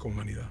nosotros como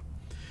humanidad.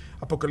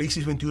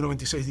 Apocalipsis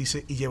 21:26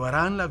 dice, y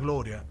llevarán la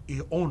gloria y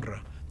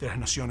honra de las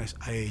naciones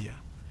a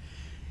ella.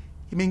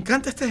 Y me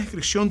encanta esta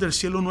descripción del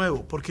cielo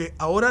nuevo, porque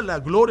ahora la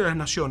gloria de las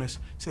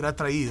naciones será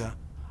traída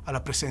a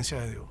la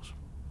presencia de Dios.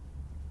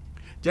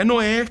 Ya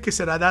no es que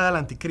será dada al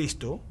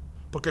anticristo,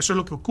 porque eso es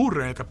lo que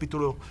ocurre en el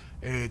capítulo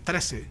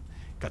 13,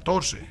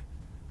 14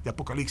 de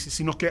Apocalipsis,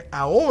 sino que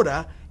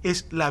ahora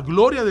es la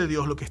gloria de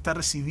Dios lo que está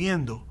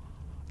recibiendo.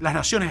 Las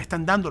naciones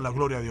están dando la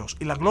gloria a Dios,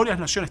 y la gloria de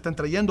las naciones están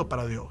trayendo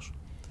para Dios.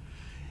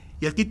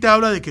 Y aquí te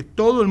habla de que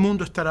todo el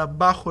mundo estará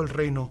bajo el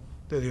reino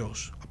de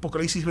Dios.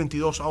 Apocalipsis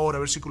 22, ahora,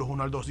 versículos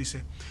 1 al 2,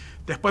 dice,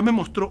 después me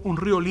mostró un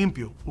río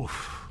limpio,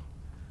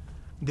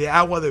 de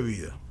agua de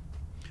vida,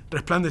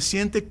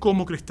 resplandeciente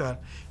como cristal,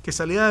 que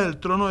salía del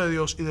trono de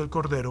Dios y del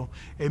Cordero,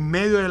 en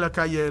medio de la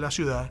calle de la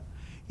ciudad,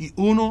 y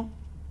uno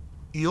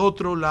y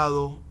otro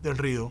lado del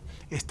río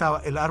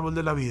estaba el árbol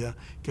de la vida,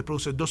 que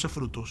produce 12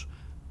 frutos,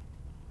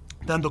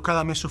 dando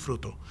cada mes su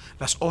fruto.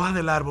 Las hojas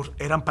del árbol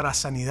eran para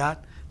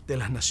sanidad de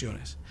las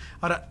naciones.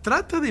 Ahora,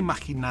 trata de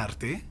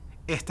imaginarte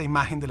esta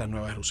imagen de la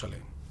Nueva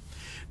Jerusalén.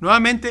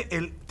 Nuevamente,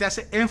 él te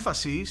hace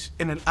énfasis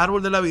en el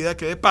árbol de la vida,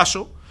 que de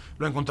paso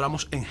lo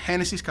encontramos en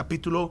Génesis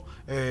capítulo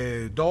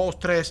 2,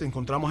 3,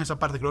 encontramos esa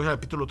parte, creo que es el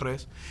capítulo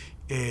 3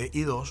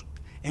 y 2,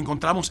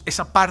 encontramos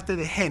esa parte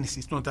de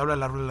Génesis donde te habla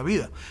del árbol de la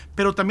vida.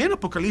 Pero también en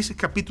Apocalipsis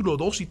capítulo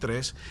 2 y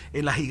 3,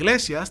 en las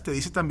iglesias te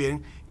dice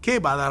también que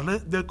va a darle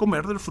de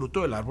comer del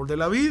fruto del árbol de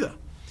la vida.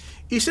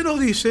 Y se nos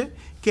dice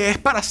que es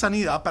para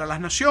sanidad para las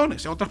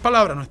naciones. En otras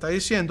palabras, nos está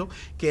diciendo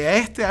que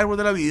este árbol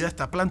de la vida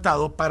está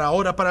plantado para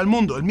ahora, para el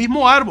mundo. El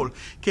mismo árbol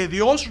que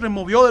Dios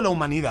removió de la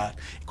humanidad.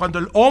 Cuando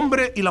el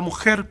hombre y la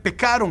mujer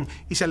pecaron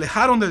y se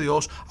alejaron de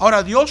Dios,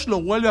 ahora Dios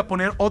lo vuelve a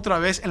poner otra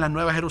vez en la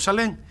Nueva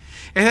Jerusalén.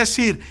 Es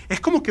decir, es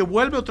como que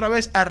vuelve otra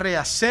vez a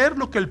rehacer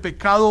lo que el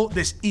pecado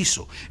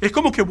deshizo. Es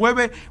como que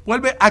vuelve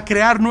a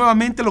crear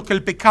nuevamente lo que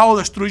el pecado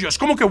destruyó. Es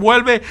como que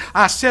vuelve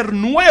a hacer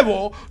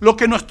nuevo lo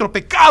que nuestro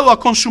pecado ha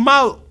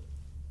consumado.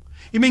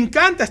 Y me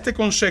encanta este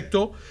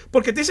concepto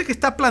porque te dice que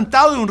está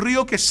plantado en un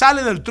río que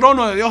sale del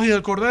trono de Dios y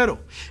del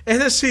Cordero. Es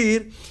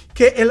decir,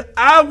 que el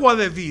agua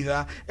de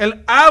vida,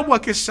 el agua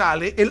que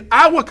sale, el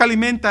agua que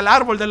alimenta el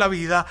árbol de la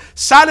vida,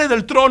 sale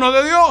del trono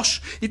de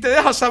Dios. Y te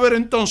deja saber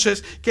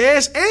entonces que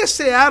es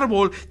ese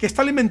árbol que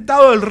está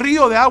alimentado del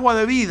río de agua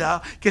de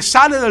vida, que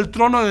sale del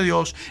trono de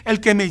Dios, el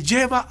que me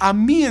lleva a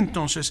mí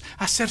entonces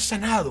a ser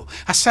sanado,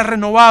 a ser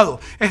renovado.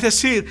 Es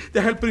decir,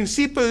 desde el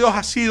principio Dios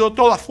ha sido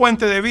toda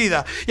fuente de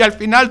vida y al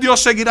final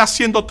Dios seguirá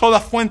siendo toda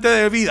fuente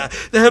de vida.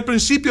 Desde el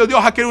principio Dios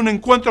ha querido un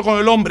encuentro con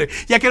el hombre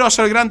y ha querido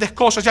hacer grandes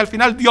cosas y al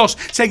final Dios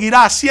seguirá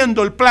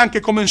haciendo el plan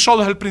que comenzó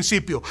desde el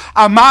principio: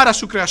 amar a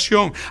su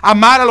creación,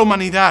 amar a la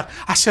humanidad,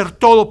 hacer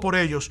todo por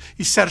ellos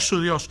y ser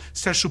su Dios,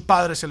 ser su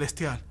Padre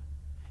celestial.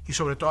 Y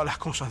sobre todas las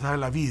cosas, dar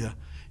la vida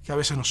que a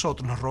veces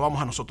nosotros nos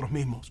robamos a nosotros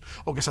mismos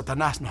o que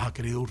Satanás nos ha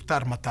querido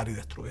hurtar, matar y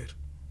destruir.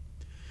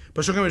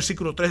 Por eso en el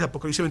versículo 3 de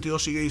Apocalipsis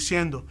 22 sigue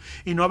diciendo: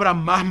 y no habrá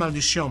más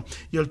maldición,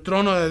 y el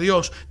trono de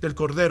Dios del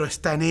Cordero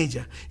está en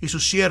ella, y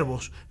sus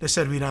siervos le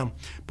servirán.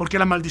 Porque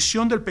la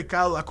maldición del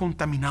pecado ha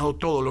contaminado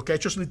todo. Lo que ha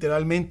hecho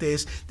literalmente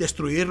es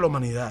destruir la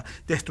humanidad,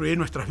 destruir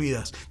nuestras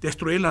vidas,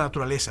 destruir la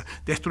naturaleza,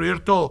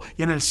 destruir todo.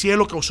 Y en el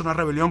cielo causó una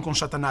rebelión con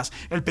Satanás.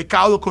 El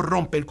pecado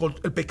corrompe,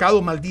 el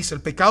pecado maldice,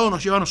 el pecado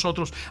nos lleva a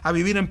nosotros a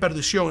vivir en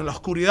perdición, en la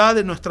oscuridad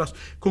de nuestras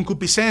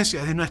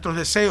concupiscencias, de nuestros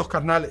deseos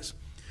carnales.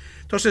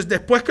 Entonces,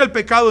 después que el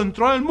pecado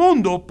entró al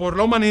mundo por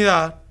la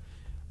humanidad,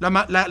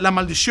 la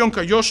maldición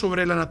cayó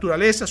sobre la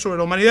naturaleza, sobre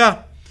la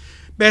humanidad.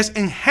 ¿Ves?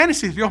 En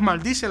Génesis Dios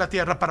maldice la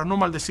tierra para no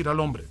maldecir al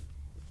hombre.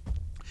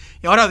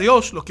 Y ahora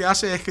Dios lo que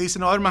hace es que dice: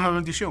 no va a haber más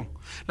maldición.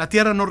 La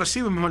tierra no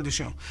recibe más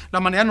maldición. La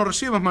humanidad no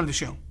recibe más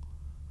maldición.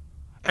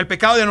 El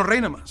pecado ya no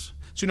reina más,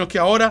 sino que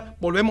ahora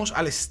volvemos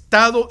al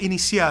estado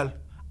inicial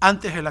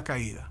antes de la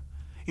caída.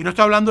 Y no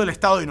estoy hablando del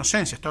estado de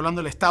inocencia, estoy hablando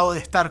del estado de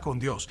estar con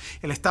Dios,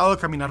 el estado de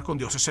caminar con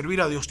Dios, de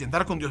servir a Dios, de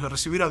andar con Dios, de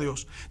recibir a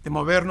Dios, de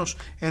movernos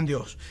en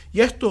Dios.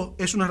 Y esto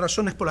es unas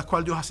razones por las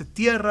cuales Dios hace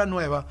tierra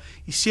nueva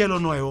y cielo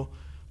nuevo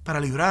para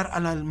librar a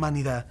la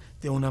humanidad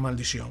de una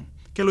maldición.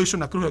 Que lo hizo en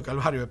la cruz del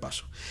Calvario de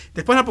paso.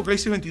 Después en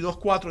Apocalipsis 22,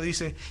 4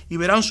 dice: y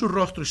verán su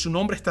rostro y su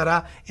nombre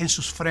estará en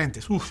sus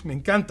frentes. Me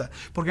encanta,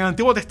 porque en el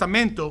Antiguo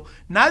Testamento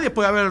nadie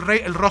puede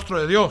ver el rostro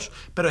de Dios,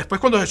 pero después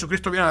cuando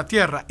Jesucristo viene a la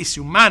tierra y se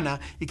humana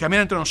y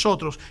camina entre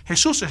nosotros,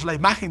 Jesús es la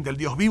imagen del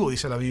Dios vivo,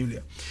 dice la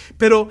Biblia.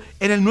 Pero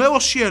en el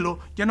nuevo cielo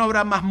ya no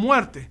habrá más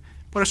muerte.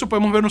 Por eso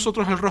podemos ver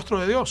nosotros el rostro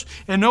de Dios.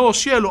 En el nuevo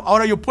cielo,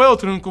 ahora yo puedo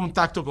tener un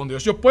contacto con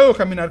Dios. Yo puedo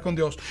caminar con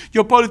Dios.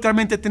 Yo puedo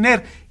literalmente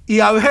tener y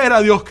a ver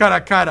a Dios cara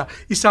a cara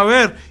y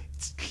saber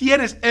quién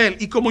es Él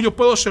y cómo yo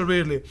puedo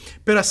servirle.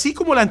 Pero así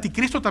como el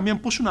anticristo también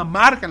puso una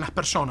marca en las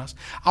personas,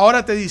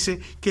 ahora te dice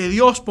que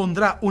Dios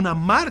pondrá una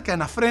marca en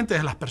la frente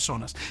de las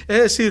personas.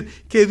 Es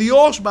decir, que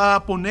Dios va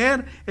a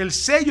poner el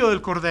sello del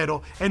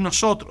Cordero en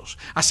nosotros.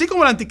 Así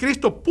como el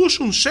anticristo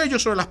puso un sello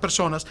sobre las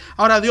personas,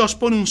 ahora Dios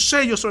pone un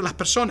sello sobre las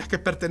personas que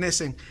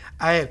pertenecen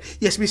a Él.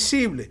 Y es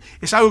visible,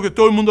 es algo que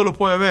todo el mundo lo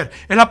puede ver.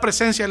 Es la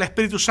presencia del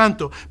Espíritu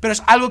Santo, pero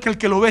es algo que el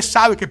que lo ve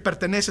sabe que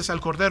perteneces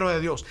al Cordero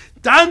de Dios.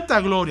 Tanta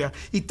gloria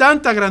y tanta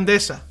tanta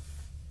grandeza.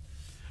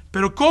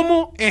 Pero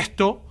 ¿cómo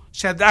esto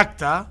se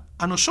adapta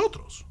a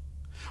nosotros?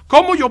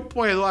 ¿Cómo yo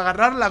puedo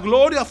agarrar la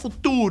gloria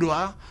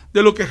futura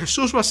de lo que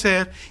Jesús va a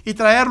hacer y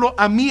traerlo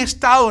a mi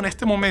estado en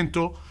este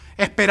momento,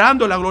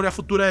 esperando la gloria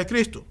futura de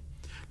Cristo?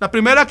 La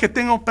primera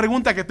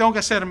pregunta que tengo que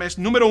hacerme es,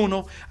 número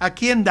 1, ¿a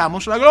quién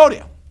damos la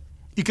gloria?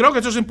 Y creo que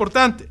esto es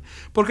importante,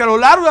 porque a lo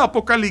largo de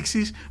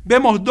Apocalipsis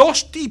vemos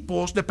dos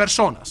tipos de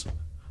personas.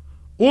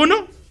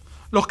 Uno,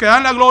 los que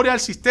dan la gloria al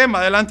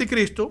sistema del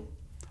anticristo,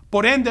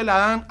 por ende la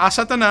dan a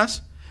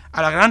Satanás,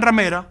 a la gran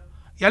ramera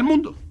y al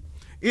mundo.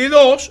 Y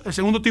dos, el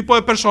segundo tipo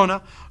de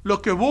personas, los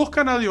que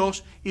buscan a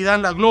Dios y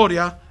dan la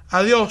gloria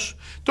a Dios.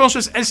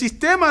 Entonces, el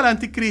sistema del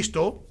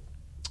anticristo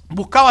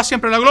buscaba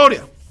siempre la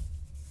gloria,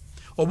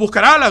 o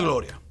buscará la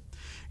gloria.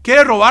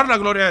 Quiere robar la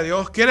gloria de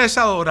Dios, quiere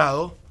ser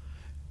adorado,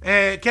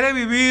 quiere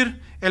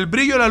vivir el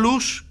brillo de la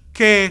luz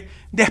que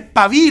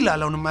despabila a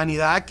la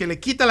humanidad, que le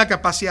quita la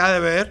capacidad de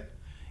ver.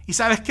 Y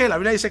 ¿sabes qué? La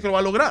Biblia dice que lo va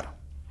a lograr.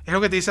 Es lo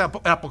que te dice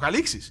el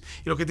Apocalipsis.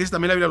 Y lo que te dice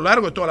también la Biblia a lo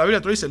largo de toda la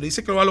Biblia, le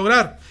dice que lo va a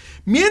lograr.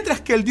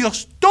 Mientras que el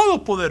Dios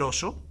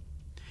Todopoderoso,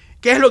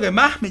 que es lo que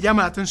más me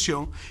llama la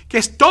atención, que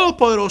es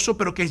todopoderoso,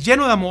 pero que es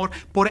lleno de amor,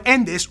 por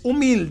ende es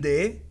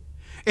humilde,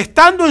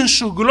 estando en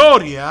su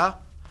gloria,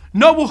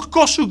 no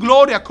buscó su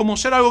gloria como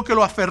ser algo que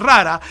lo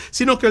aferrara,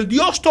 sino que el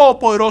Dios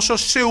Todopoderoso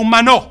se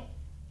humanó.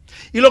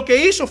 Y lo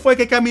que hizo fue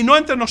que caminó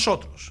entre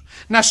nosotros,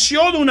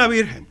 nació de una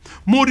virgen,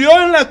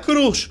 murió en la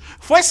cruz,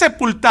 fue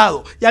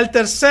sepultado y al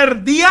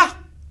tercer día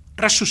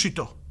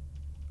resucitó.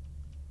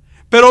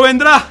 Pero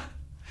vendrá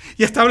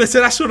y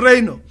establecerá su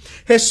reino.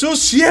 Jesús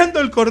siendo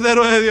el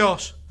Cordero de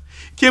Dios,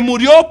 que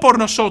murió por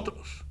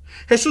nosotros.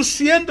 Jesús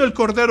siendo el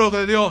Cordero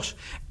de Dios,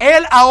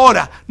 Él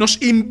ahora nos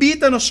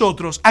invita a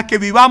nosotros a que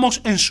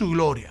vivamos en su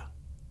gloria.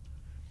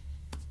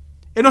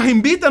 Él nos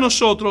invita a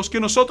nosotros que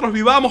nosotros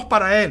vivamos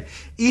para Él.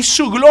 Y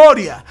su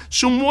gloria,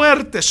 su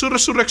muerte, su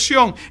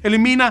resurrección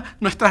elimina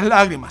nuestras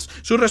lágrimas.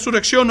 Su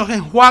resurrección nos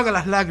enjuaga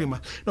las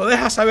lágrimas. Nos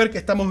deja saber que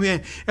estamos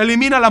bien.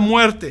 Elimina la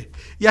muerte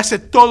y hace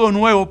todo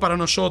nuevo para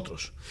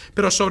nosotros.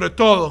 Pero sobre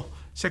todo,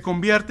 se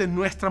convierte en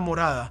nuestra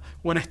morada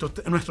o en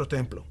nuestro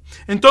templo.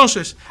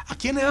 Entonces, ¿a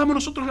quién le damos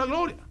nosotros la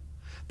gloria?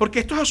 Porque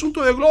esto es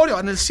asunto de gloria.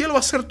 En el cielo va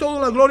a ser toda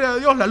la gloria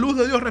de Dios, la luz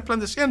de Dios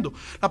resplandeciendo.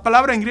 La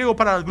palabra en griego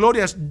para la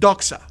gloria es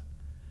doxa.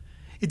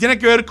 Y tiene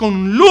que ver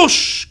con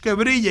luz que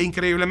brilla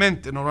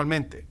increíblemente,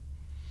 normalmente.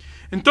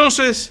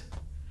 Entonces,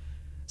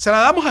 ¿se la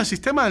damos al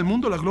sistema del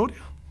mundo la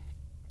gloria?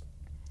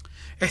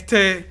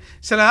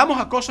 ¿Se la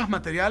damos a cosas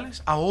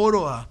materiales, a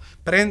oro, a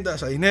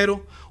prendas, a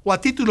dinero, o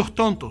a títulos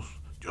tontos?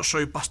 Yo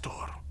soy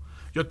pastor,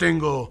 yo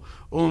tengo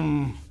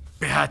un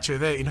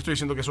PhD, y no estoy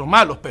diciendo que son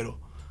malos, pero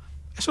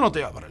eso no te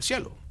lleva para el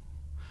cielo.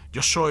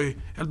 Yo soy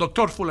el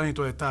doctor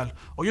fulanito de tal,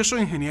 o yo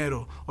soy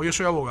ingeniero, o yo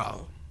soy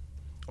abogado,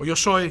 o yo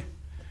soy,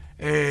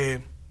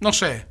 no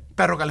sé,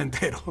 perro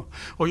calentero,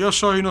 o yo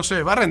soy, no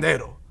sé,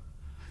 barrendero.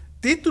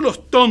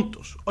 Títulos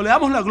tontos, o le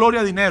damos la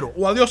gloria a dinero,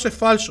 o a dioses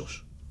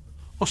falsos,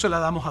 o se la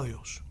damos a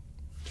Dios.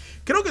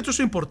 Creo que esto es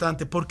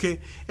importante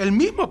porque el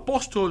mismo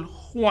apóstol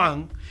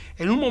Juan,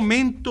 en un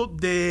momento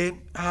de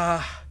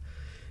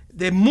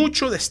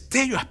mucho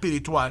destello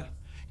espiritual,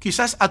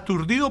 quizás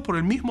aturdido por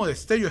el mismo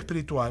destello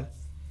espiritual,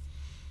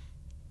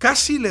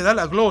 casi le da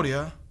la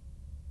gloria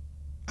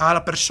a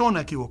la persona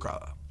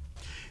equivocada.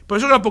 Por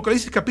eso en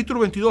Apocalipsis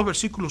capítulo 22,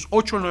 versículos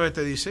 8 al 9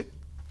 te dice: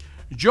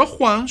 yo,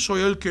 Juan,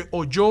 soy el que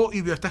oyó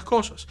y vio estas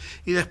cosas.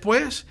 Y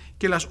después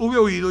que las hube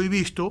oído y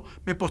visto,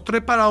 me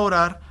postré para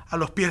orar a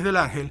los pies del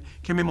ángel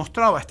que me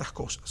mostraba estas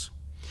cosas.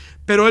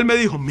 Pero él me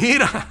dijo: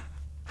 mira,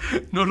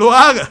 no lo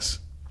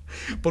hagas,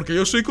 porque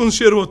yo soy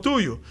consiervo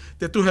tuyo,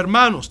 de tus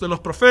hermanos, de los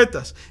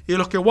profetas y de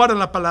los que guardan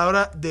la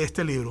palabra de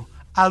este libro.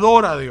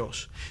 Adora a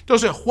Dios.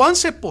 Entonces Juan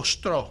se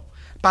postró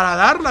para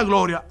dar la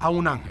gloria a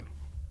un ángel.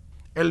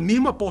 El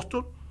mismo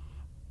apóstol,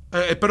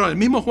 el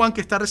mismo Juan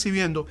que está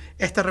recibiendo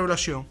esta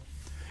revelación.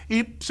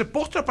 Y se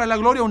postra para la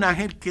gloria a un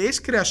ángel que es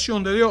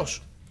creación de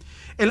Dios.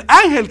 El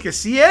ángel que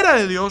sí era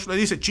de Dios le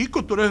dice: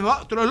 chico, tú eres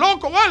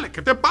loco, ¿vale?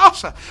 ¿Qué te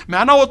pasa? Me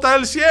van a botar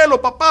del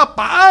cielo, papá.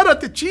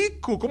 Párate,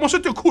 chico. ¿Cómo se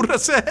te ocurre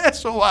hacer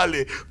eso,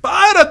 vale?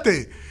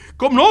 Párate.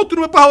 ¿Cómo? No, tú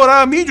no me puedes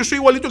adorar a mí. Yo soy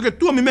igualito que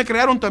tú. A mí me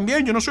crearon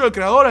también. Yo no soy el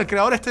creador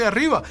está ahí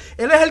arriba.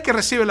 Él es el que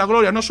recibe la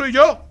gloria, no soy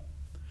yo.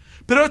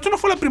 Pero esto no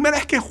fue la primera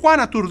vez que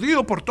Juan,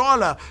 aturdido por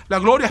toda la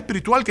gloria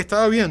espiritual que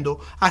estaba viendo,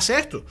 hace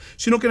esto.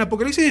 Sino que en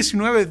Apocalipsis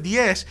 19,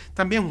 10,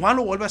 también Juan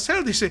lo vuelve a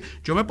hacer. Dice: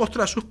 yo me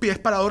postré a sus pies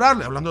para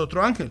adorarle, hablando de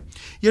otro ángel.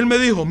 Y él me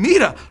dijo: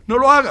 mira, no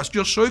lo hagas.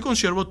 Yo soy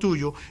consiervo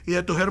tuyo y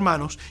de tus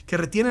hermanos que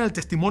retienen el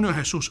testimonio de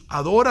Jesús.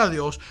 Adora a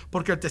Dios,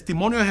 porque el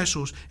testimonio de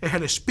Jesús es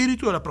el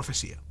espíritu de la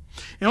profecía.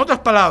 En otras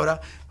palabras,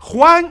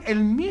 Juan,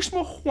 el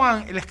mismo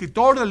Juan, el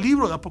escritor del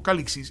libro de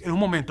Apocalipsis, en un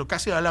momento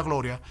casi da la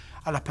gloria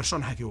a las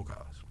personas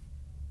equivocadas.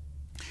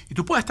 Y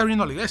tú puedes estar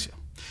viendo a la iglesia,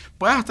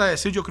 puedes hasta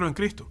decir: yo creo en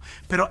Cristo,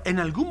 pero en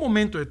algún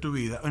momento de tu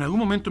vida, en algún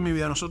momento de mi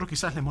vida, nosotros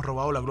quizás le hemos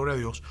robado la gloria a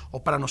Dios,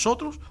 o para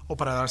nosotros, o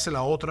para dársela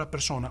a otra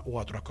persona o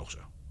a otra cosa.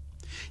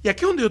 Y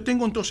aquí es donde yo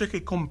tengo entonces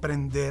que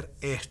comprender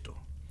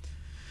esto.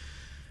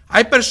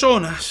 Hay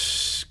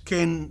personas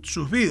que en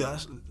sus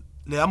vidas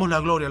le damos la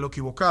gloria a lo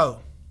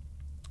equivocado.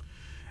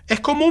 Es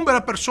común ver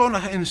a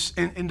personas,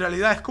 en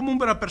realidad es común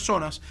ver a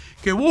personas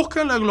que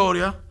buscan la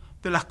gloria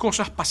de las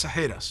cosas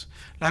pasajeras,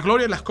 la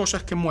gloria de las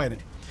cosas que mueren.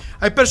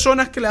 Hay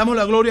personas que le damos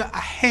la gloria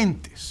a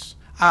gentes,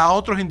 a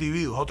otros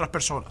individuos, a otras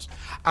personas,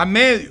 a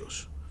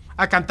medios,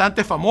 a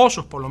cantantes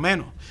famosos por lo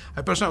menos.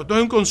 Hay personas, todo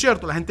en un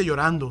concierto, la gente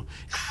llorando,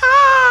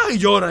 ¡ah! Y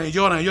lloran, y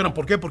lloran, y lloran.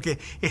 ¿Por qué? Porque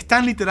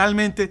están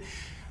literalmente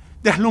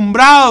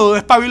deslumbrados,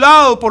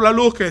 despabilados por la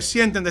luz que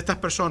sienten de estas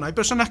personas. Hay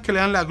personas que le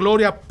dan la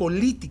gloria a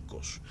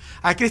políticos.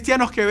 Hay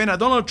cristianos que ven a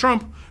Donald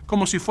Trump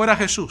como si fuera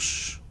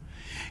Jesús.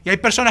 Y hay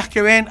personas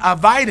que ven a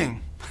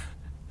Biden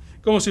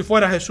como si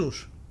fuera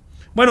Jesús.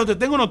 Bueno, te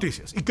tengo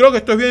noticias y creo que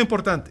esto es bien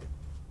importante.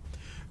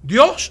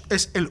 Dios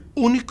es el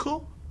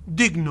único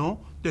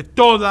digno de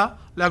toda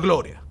la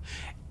gloria.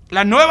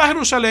 La Nueva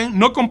Jerusalén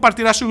no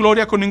compartirá su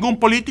gloria con ningún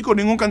político,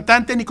 ningún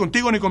cantante, ni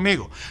contigo ni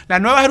conmigo. La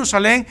Nueva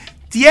Jerusalén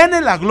tiene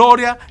la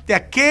gloria de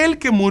aquel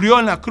que murió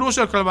en la cruz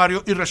del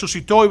Calvario y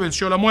resucitó y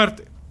venció la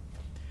muerte.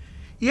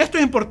 Y esto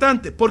es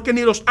importante porque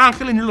ni los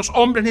ángeles, ni los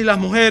hombres, ni las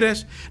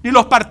mujeres, ni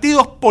los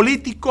partidos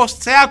políticos,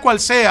 sea cual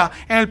sea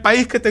en el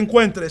país que te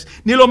encuentres,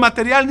 ni lo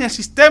material, ni el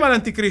sistema del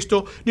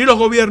anticristo, ni los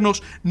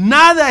gobiernos,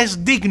 nada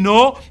es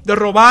digno de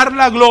robar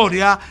la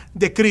gloria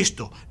de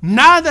Cristo.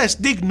 Nada es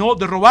digno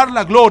de robar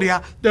la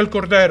gloria del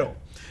Cordero.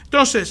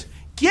 Entonces,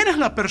 ¿quién es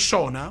la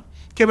persona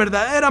que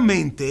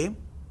verdaderamente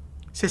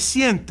se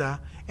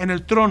sienta en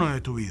el trono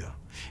de tu vida?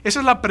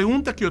 Esa es la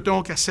pregunta que yo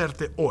tengo que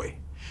hacerte hoy.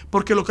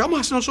 Porque lo que vamos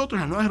a hacer nosotros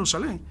en la Nueva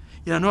Jerusalén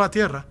y en la Nueva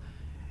Tierra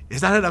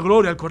es darle la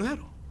gloria al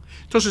Cordero.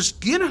 Entonces,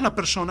 ¿quién es la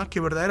persona que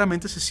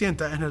verdaderamente se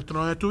sienta en el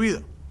trono de tu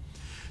vida?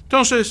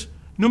 Entonces,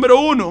 número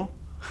 1,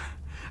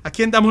 ¿a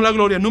quién damos la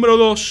gloria? Número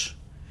 2,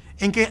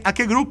 ¿a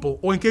qué grupo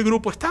o en qué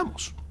grupo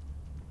estamos?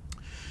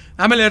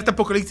 Dame leerte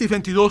Apocalipsis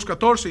 22,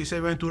 14. Dice,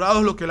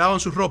 aventurados los que lavan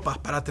sus ropas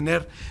para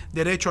tener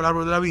derecho al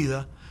árbol de la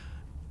vida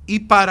y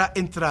para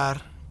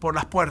entrar por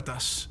las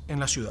puertas en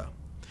la ciudad.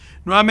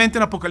 Nuevamente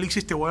en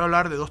Apocalipsis te voy a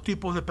hablar de dos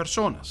tipos de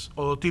personas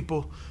o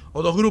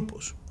dos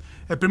grupos.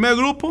 El primer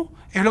grupo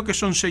es los que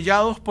son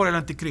sellados por el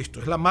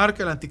anticristo, es la marca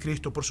del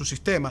anticristo por su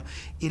sistema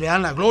y le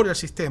dan la gloria al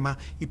sistema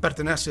y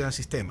pertenecen al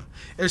sistema.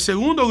 El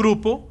segundo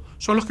grupo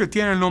son los que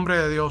tienen el nombre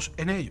de Dios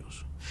en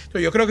ellos.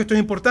 Entonces, yo creo que esto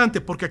es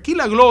importante porque aquí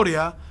la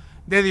gloria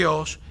de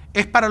Dios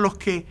es para los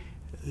que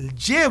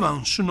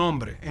llevan su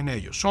nombre en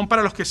ellos, son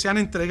para los que se han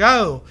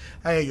entregado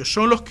a ellos,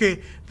 son los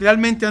que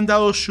realmente han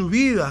dado su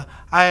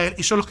vida a Él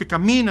y son los que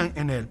caminan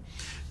en Él.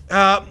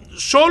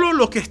 Solo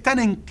los que están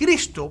en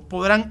Cristo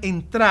podrán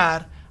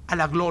entrar a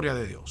la gloria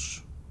de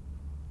Dios.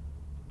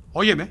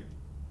 Óyeme,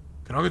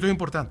 creo que esto es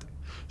importante.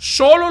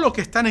 Solo los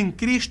que están en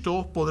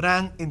Cristo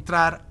podrán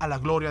entrar a la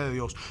gloria de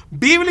Dios.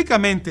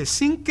 Bíblicamente,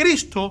 sin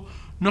Cristo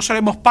no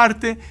seremos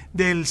parte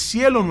del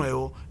cielo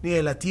nuevo ni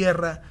de la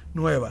tierra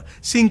nueva.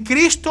 Sin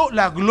Cristo,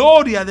 la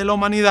gloria de la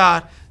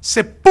humanidad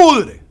se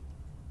pudre,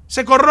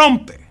 se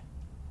corrompe.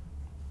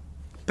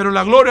 Pero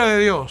la gloria de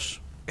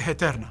Dios es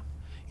eterna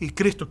y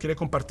Cristo quiere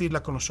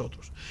compartirla con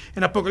nosotros.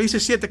 En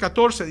Apocalipsis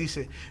 7:14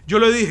 dice, yo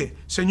le dije,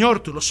 Señor,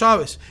 tú lo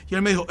sabes. Y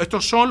Él me dijo,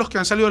 estos son los que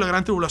han salido de la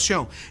gran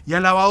tribulación y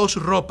han lavado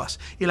sus ropas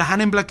y las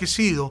han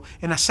emblanquecido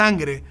en la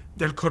sangre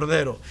del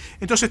Cordero.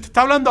 Entonces te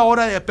está hablando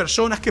ahora de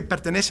personas que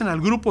pertenecen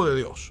al grupo de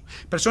Dios,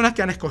 personas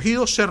que han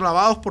escogido ser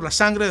lavados por la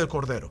sangre del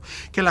Cordero,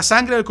 que la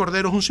sangre del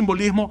Cordero es un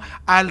simbolismo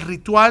al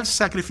ritual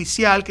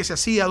sacrificial que se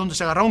hacía, donde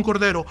se agarraba un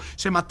cordero,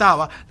 se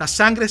mataba, la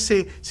sangre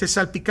se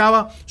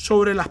salpicaba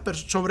sobre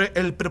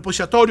el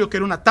propiciatorio, que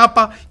era una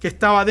tapa que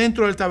estaba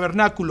dentro del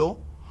tabernáculo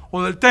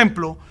o del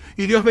templo,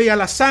 y Dios veía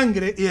la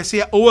sangre y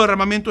decía, hubo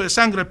derramamiento de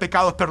sangre, el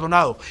pecado es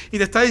perdonado. Y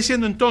te está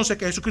diciendo entonces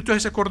que Jesucristo es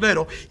ese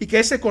cordero y que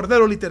ese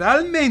cordero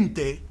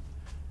literalmente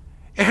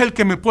es el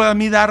que me puede a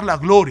mí dar la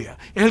gloria,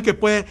 es el que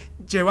puede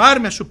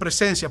llevarme a su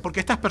presencia, porque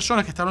estas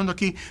personas que están hablando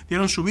aquí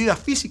dieron su vida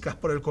física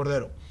por el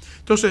cordero.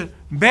 Entonces,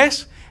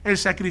 ¿ves? El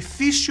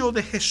sacrificio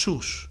de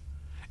Jesús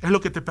es lo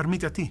que te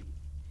permite a ti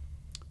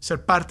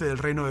ser parte del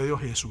reino de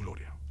Dios y de su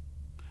gloria.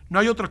 No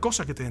hay otra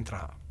cosa que te dé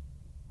entrada.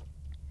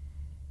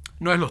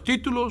 No es los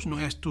títulos, no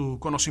es tu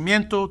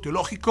conocimiento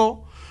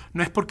teológico,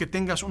 no es porque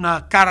tengas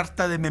una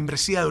carta de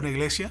membresía de una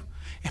iglesia,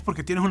 es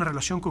porque tienes una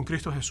relación con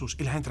Cristo Jesús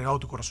y le has entregado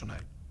tu corazón a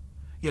Él.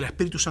 Y el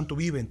Espíritu Santo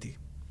vive en ti.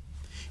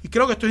 Y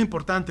creo que esto es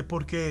importante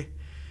porque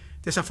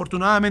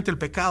desafortunadamente el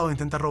pecado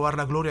intenta robar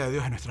la gloria de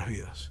Dios en nuestras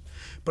vidas.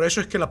 Por eso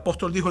es que el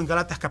apóstol dijo en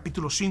Gálatas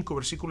capítulo 5,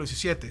 versículo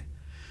 17,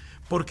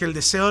 porque el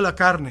deseo de la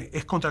carne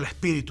es contra el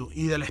espíritu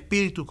y del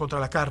espíritu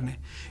contra la carne.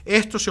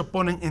 Estos se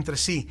oponen entre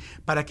sí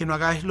para que no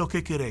hagáis lo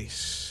que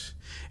queréis.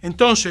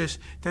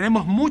 Entonces,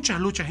 tenemos muchas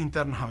luchas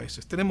internas a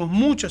veces, tenemos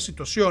muchas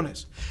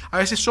situaciones, a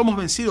veces somos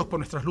vencidos por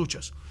nuestras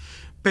luchas,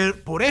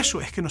 pero por eso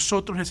es que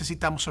nosotros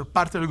necesitamos ser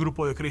parte del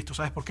grupo de Cristo.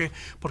 ¿Sabes por qué?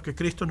 Porque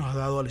Cristo nos ha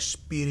dado al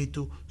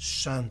Espíritu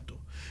Santo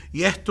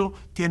y esto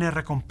tiene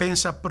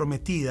recompensa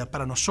prometida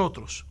para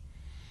nosotros,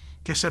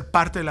 que es ser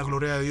parte de la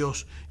gloria de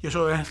Dios. Y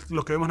eso es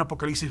lo que vemos en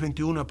Apocalipsis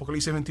 21,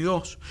 Apocalipsis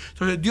 22.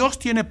 Entonces, Dios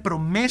tiene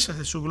promesas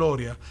de su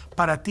gloria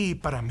para ti y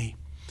para mí,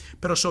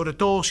 pero sobre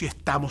todo si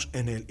estamos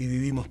en Él y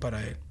vivimos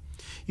para Él.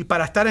 Y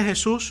para estar en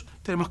Jesús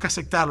tenemos que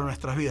aceptarlo en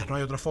nuestras vidas, no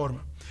hay otra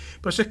forma.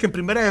 Por eso es que en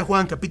 1 de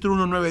Juan, capítulo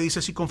 1:9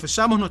 dice, si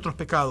confesamos nuestros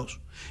pecados,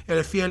 Él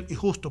es fiel y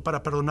justo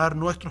para perdonar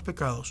nuestros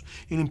pecados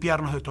y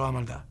limpiarnos de toda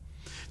maldad.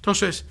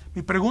 Entonces,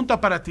 mi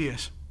pregunta para ti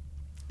es,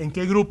 ¿en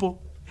qué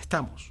grupo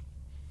estamos?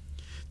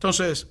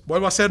 Entonces,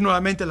 vuelvo a hacer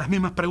nuevamente las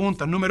mismas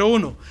preguntas. Número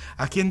 1,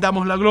 ¿a quién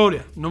damos la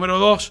gloria? Número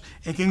 2,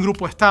 ¿en qué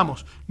grupo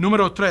estamos?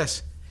 Número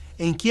 3,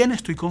 ¿en quién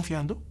estoy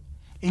confiando?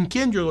 ¿En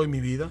quién yo doy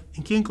mi vida?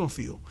 ¿En quién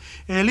confío?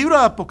 En el libro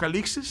de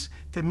Apocalipsis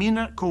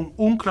termina con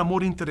un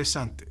clamor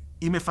interesante.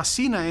 Y me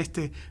fascina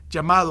este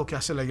llamado que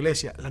hace la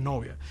iglesia, la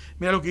novia.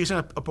 Mira lo que dice en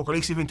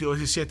Apocalipsis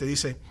 22:17.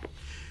 Dice,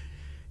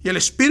 y el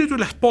espíritu y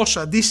la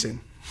esposa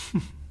dicen,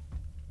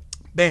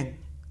 ven.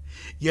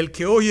 Y el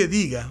que oye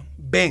diga,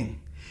 ven.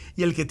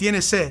 Y el que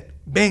tiene sed,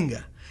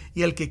 venga.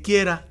 Y el que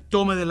quiera,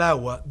 tome del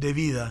agua de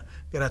vida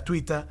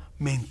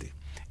gratuitamente.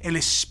 El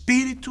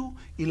espíritu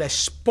y la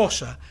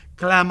esposa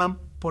claman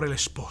por el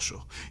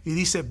esposo. Y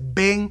dice,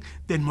 ven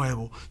de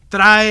nuevo,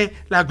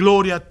 trae la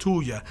gloria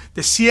tuya,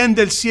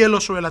 desciende el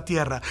cielo sobre la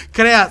tierra,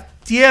 crea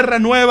tierra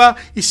nueva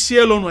y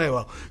cielo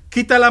nuevo.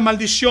 Quita la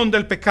maldición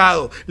del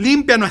pecado,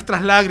 limpia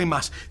nuestras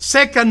lágrimas,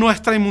 seca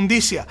nuestra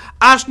inmundicia,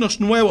 haznos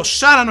nuevos,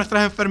 sana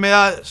nuestras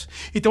enfermedades.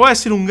 Y te voy a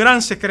decir un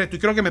gran secreto y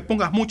quiero que me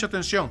pongas mucha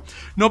atención.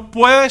 No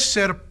puedes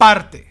ser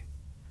parte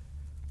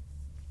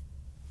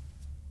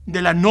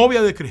de la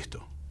novia de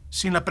Cristo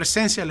sin la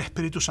presencia del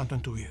Espíritu Santo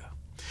en tu vida.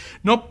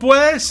 No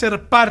puedes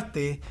ser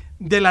parte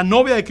de la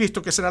novia de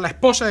Cristo, que será la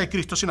esposa de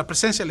Cristo, sin la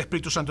presencia del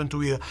Espíritu Santo en tu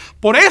vida.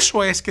 Por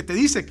eso es que te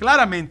dice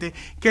claramente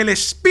que el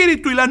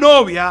Espíritu y la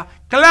novia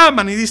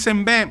claman y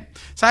dicen ven.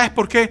 ¿Sabes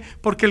por qué?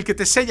 Porque el que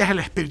te sella es el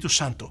Espíritu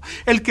Santo.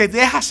 El que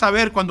deja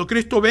saber cuando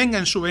Cristo venga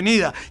en su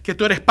venida que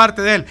tú eres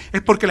parte de Él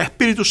es porque el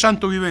Espíritu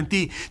Santo vive en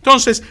ti.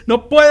 Entonces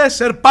no puedes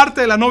ser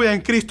parte de la novia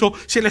en Cristo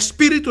si el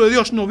Espíritu de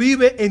Dios no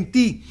vive en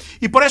ti.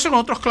 Y por eso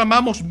nosotros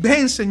clamamos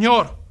ven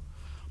Señor,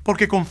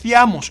 porque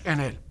confiamos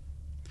en Él.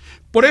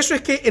 Por eso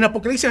es que en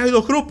Apocalipsis hay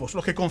dos grupos,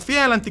 los que confían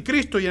en el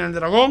anticristo y en el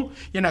dragón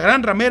y en la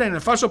gran ramera, en el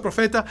falso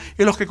profeta,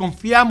 y los que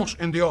confiamos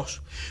en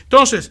Dios.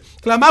 Entonces,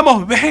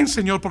 clamamos, ven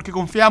Señor, porque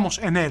confiamos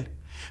en Él.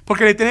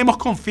 Porque le tenemos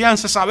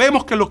confianza,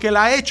 sabemos que lo que Él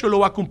ha hecho lo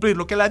va a cumplir,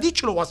 lo que Él ha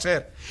dicho lo va a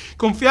hacer.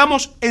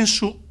 Confiamos en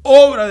su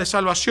obra de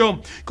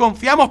salvación,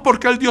 confiamos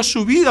porque Él dio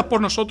su vida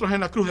por nosotros en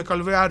la cruz de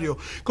Calvario,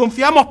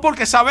 confiamos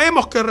porque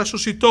sabemos que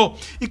resucitó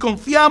y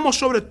confiamos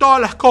sobre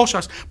todas las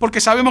cosas porque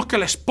sabemos que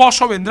el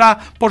esposo vendrá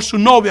por su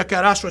novia que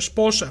hará su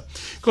esposa.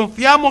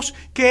 Confiamos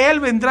que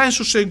Él vendrá en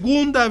su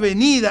segunda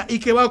venida y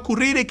que va a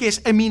ocurrir y que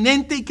es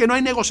eminente y que no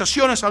hay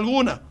negociaciones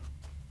alguna.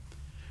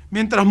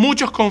 Mientras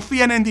muchos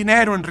confían en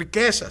dinero, en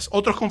riquezas,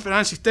 otros confían en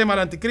el sistema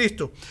del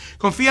anticristo.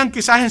 Confían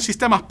quizás en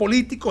sistemas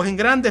políticos, en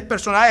grandes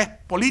personalidades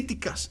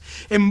políticas,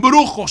 en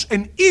brujos,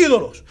 en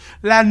ídolos.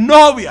 La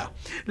novia,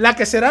 la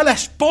que será la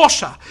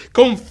esposa,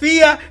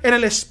 confía en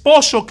el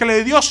esposo que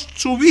le dio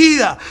su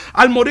vida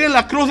al morir en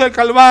la cruz del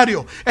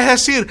Calvario. Es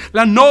decir,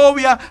 la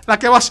novia, la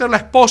que va a ser la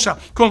esposa,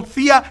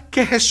 confía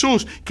que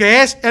Jesús,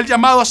 que es el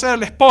llamado a ser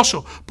el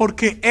esposo,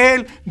 porque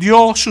Él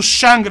dio su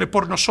sangre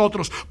por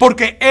nosotros,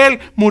 porque Él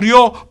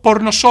murió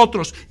por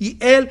nosotros y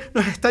Él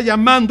nos está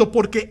llamando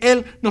porque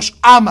Él nos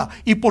ama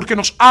y porque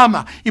nos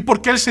ama y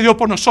porque Él se dio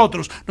por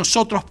nosotros.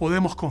 Nosotros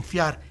podemos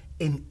confiar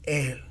en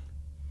Él.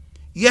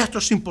 Y esto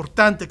es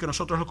importante que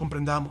nosotros lo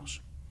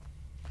comprendamos.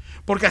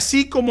 Porque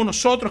así como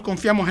nosotros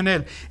confiamos en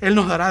Él, Él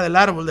nos dará del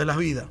árbol de la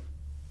vida.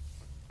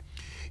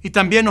 Y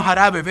también nos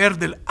hará beber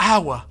del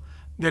agua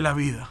de la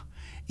vida.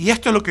 Y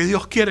esto es lo que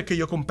Dios quiere que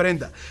yo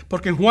comprenda.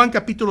 Porque en Juan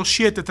capítulo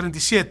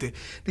 7:37,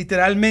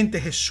 literalmente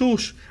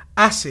Jesús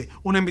hace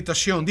una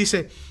invitación.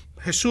 Dice,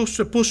 Jesús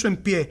se puso en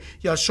pie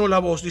y alzó la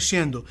voz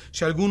diciendo,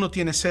 si alguno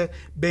tiene sed,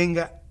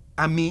 venga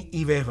a mí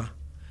y beba.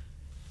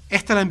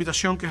 Esta es la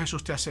invitación que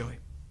Jesús te hace hoy.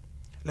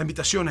 La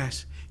invitación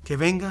es que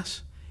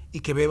vengas y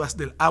que bebas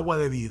del agua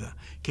de vida,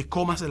 que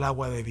comas del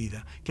agua de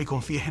vida, que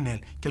confíes en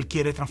Él, que Él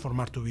quiere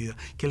transformar tu vida,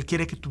 que Él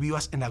quiere que tú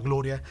vivas en la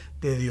gloria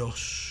de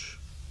Dios.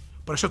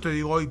 Por eso te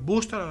digo hoy,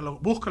 busca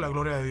la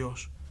gloria de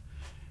Dios.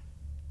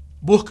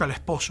 Busca al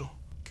esposo,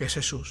 que es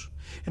Jesús.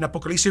 En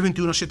Apocalipsis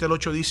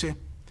 21:7-8 dice,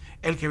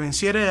 el que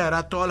venciere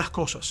hará todas las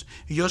cosas,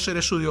 y yo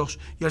seré su Dios,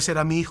 y Él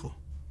será mi hijo.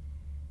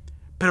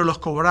 Pero los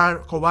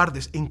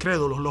cobardes,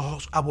 incrédulos,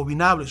 los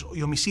abominables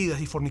y homicidas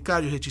y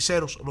fornicarios y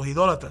hechiceros, los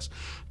idólatras,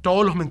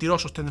 todos los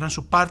mentirosos tendrán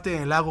su parte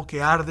en el lago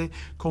que arde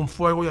con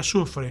fuego y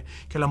azufre,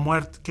 que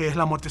es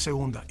la muerte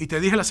segunda. Y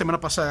te dije la semana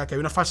pasada que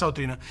había una falsa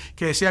doctrina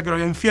que decía que no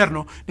había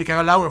infierno ni que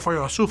había lago de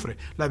fuego y azufre.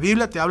 La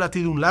Biblia te habla a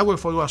ti de un lago de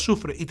fuego y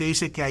azufre y te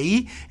dice que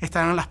ahí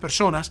estarán las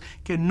personas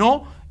que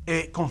no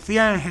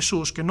confían en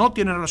Jesús, que no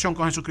tienen relación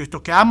con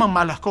Jesucristo, que aman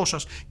más las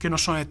cosas que no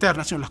son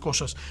eternas, sino las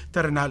cosas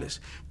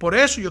terrenales. Por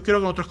eso yo quiero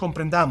que nosotros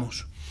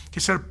comprendamos que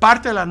ser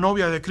parte de la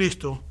novia de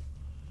Cristo,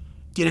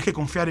 tienes que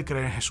confiar y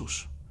creer en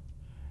Jesús.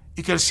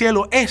 Y que el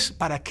cielo es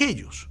para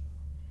aquellos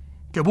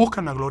que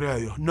buscan la gloria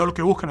de Dios, no los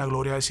que buscan la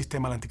gloria del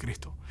sistema del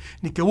anticristo,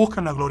 ni que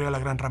buscan la gloria de la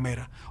gran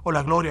ramera o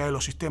la gloria de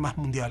los sistemas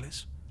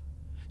mundiales,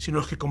 sino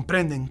los que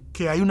comprenden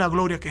que hay una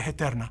gloria que es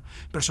eterna,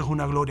 pero eso es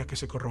una gloria que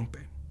se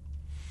corrompe.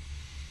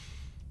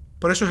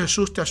 Por eso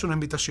Jesús te hace una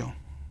invitación.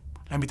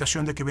 La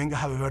invitación de que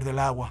vengas a beber del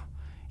agua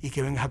y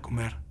que vengas a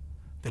comer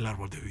del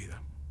árbol de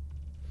vida.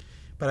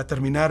 Para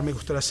terminar, me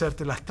gustaría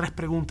hacerte las 3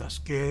 preguntas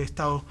que he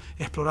estado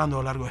explorando a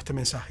lo largo de este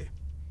mensaje.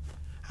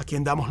 ¿A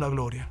quién damos la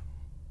gloria?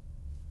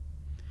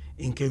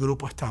 ¿En qué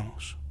grupo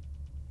estamos?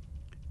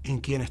 ¿En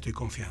quién estoy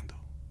confiando?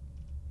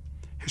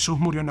 Jesús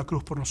murió en la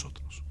cruz por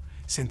nosotros.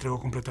 Se entregó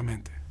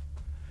completamente.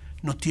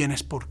 No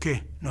tienes por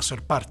qué no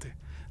ser parte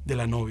de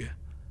la novia,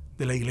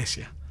 de la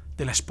iglesia,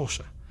 de la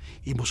esposa.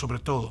 Y sobre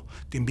todo,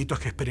 te invito a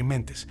que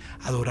experimentes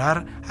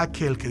adorar a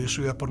aquel que dio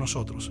su vida por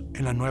nosotros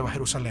en la nueva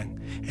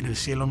Jerusalén, en el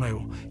cielo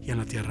nuevo y en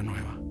la tierra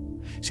nueva.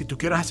 Si tú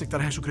quieres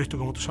aceptar a Jesucristo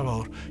como tu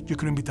Salvador, yo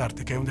quiero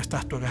invitarte que ahí donde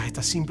estás tú hagas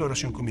esta simple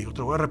oración conmigo. Te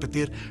lo voy a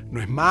repetir,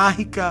 no es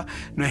mágica,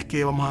 no es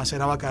que vamos a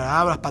hacer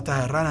abacadabras,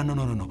 patas de rana,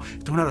 no.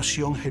 Esta es una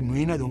oración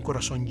genuina de un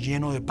corazón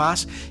lleno de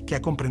paz que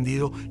ha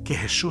comprendido que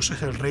Jesús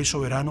es el Rey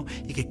soberano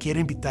y que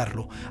quiere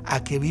invitarlo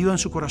a que viva en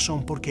su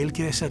corazón porque Él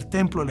quiere ser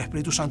templo del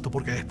Espíritu Santo,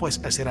 porque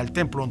después Él será el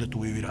templo donde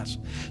tú vivirás.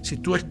 Si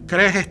tú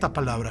crees esta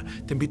palabra,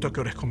 te invito a que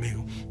ores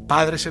conmigo.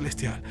 Padre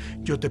Celestial,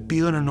 yo te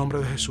pido en el nombre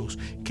de Jesús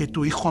que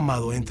tu Hijo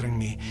amado entre en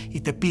mí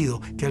y te pido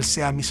que Él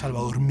sea mi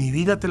Salvador. Mi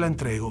vida te la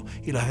entrego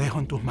y la dejo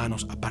en tus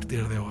manos a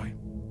partir de hoy.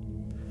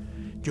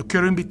 Yo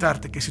quiero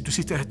invitarte que si tú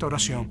hiciste esta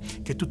oración,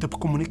 que tú te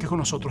comuniques con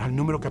nosotros al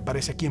número que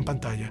aparece aquí en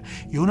pantalla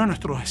y uno de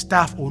nuestros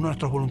staff o uno de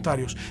nuestros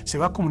voluntarios se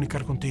va a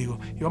comunicar contigo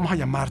y vamos a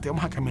llamarte,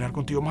 vamos a caminar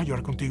contigo, vamos a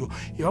llorar contigo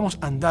y vamos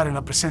a andar en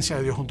la presencia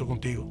de Dios junto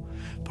contigo,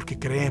 porque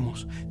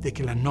creemos de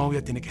que la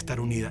novia tiene que estar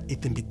unida y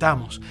te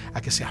invitamos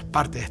a que seas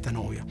parte de esta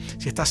novia.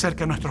 Si estás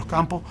cerca de nuestros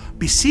campos,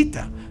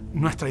 visita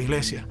nuestra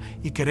iglesia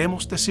y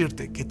queremos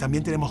decirte que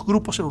también tenemos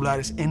grupos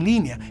celulares en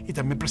línea y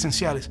también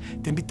presenciales.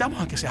 Te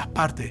invitamos a que seas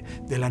parte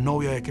de la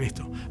novia de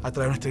Cristo a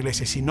través de nuestra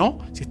iglesia. Si no,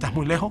 si estás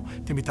muy lejos,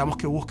 te invitamos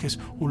que busques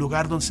un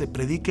lugar donde se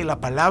predique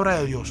la palabra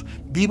de Dios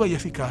viva y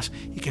eficaz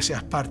y que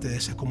seas parte de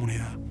esa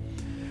comunidad.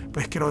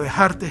 Pues quiero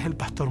dejarte, es el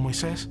pastor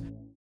Moisés.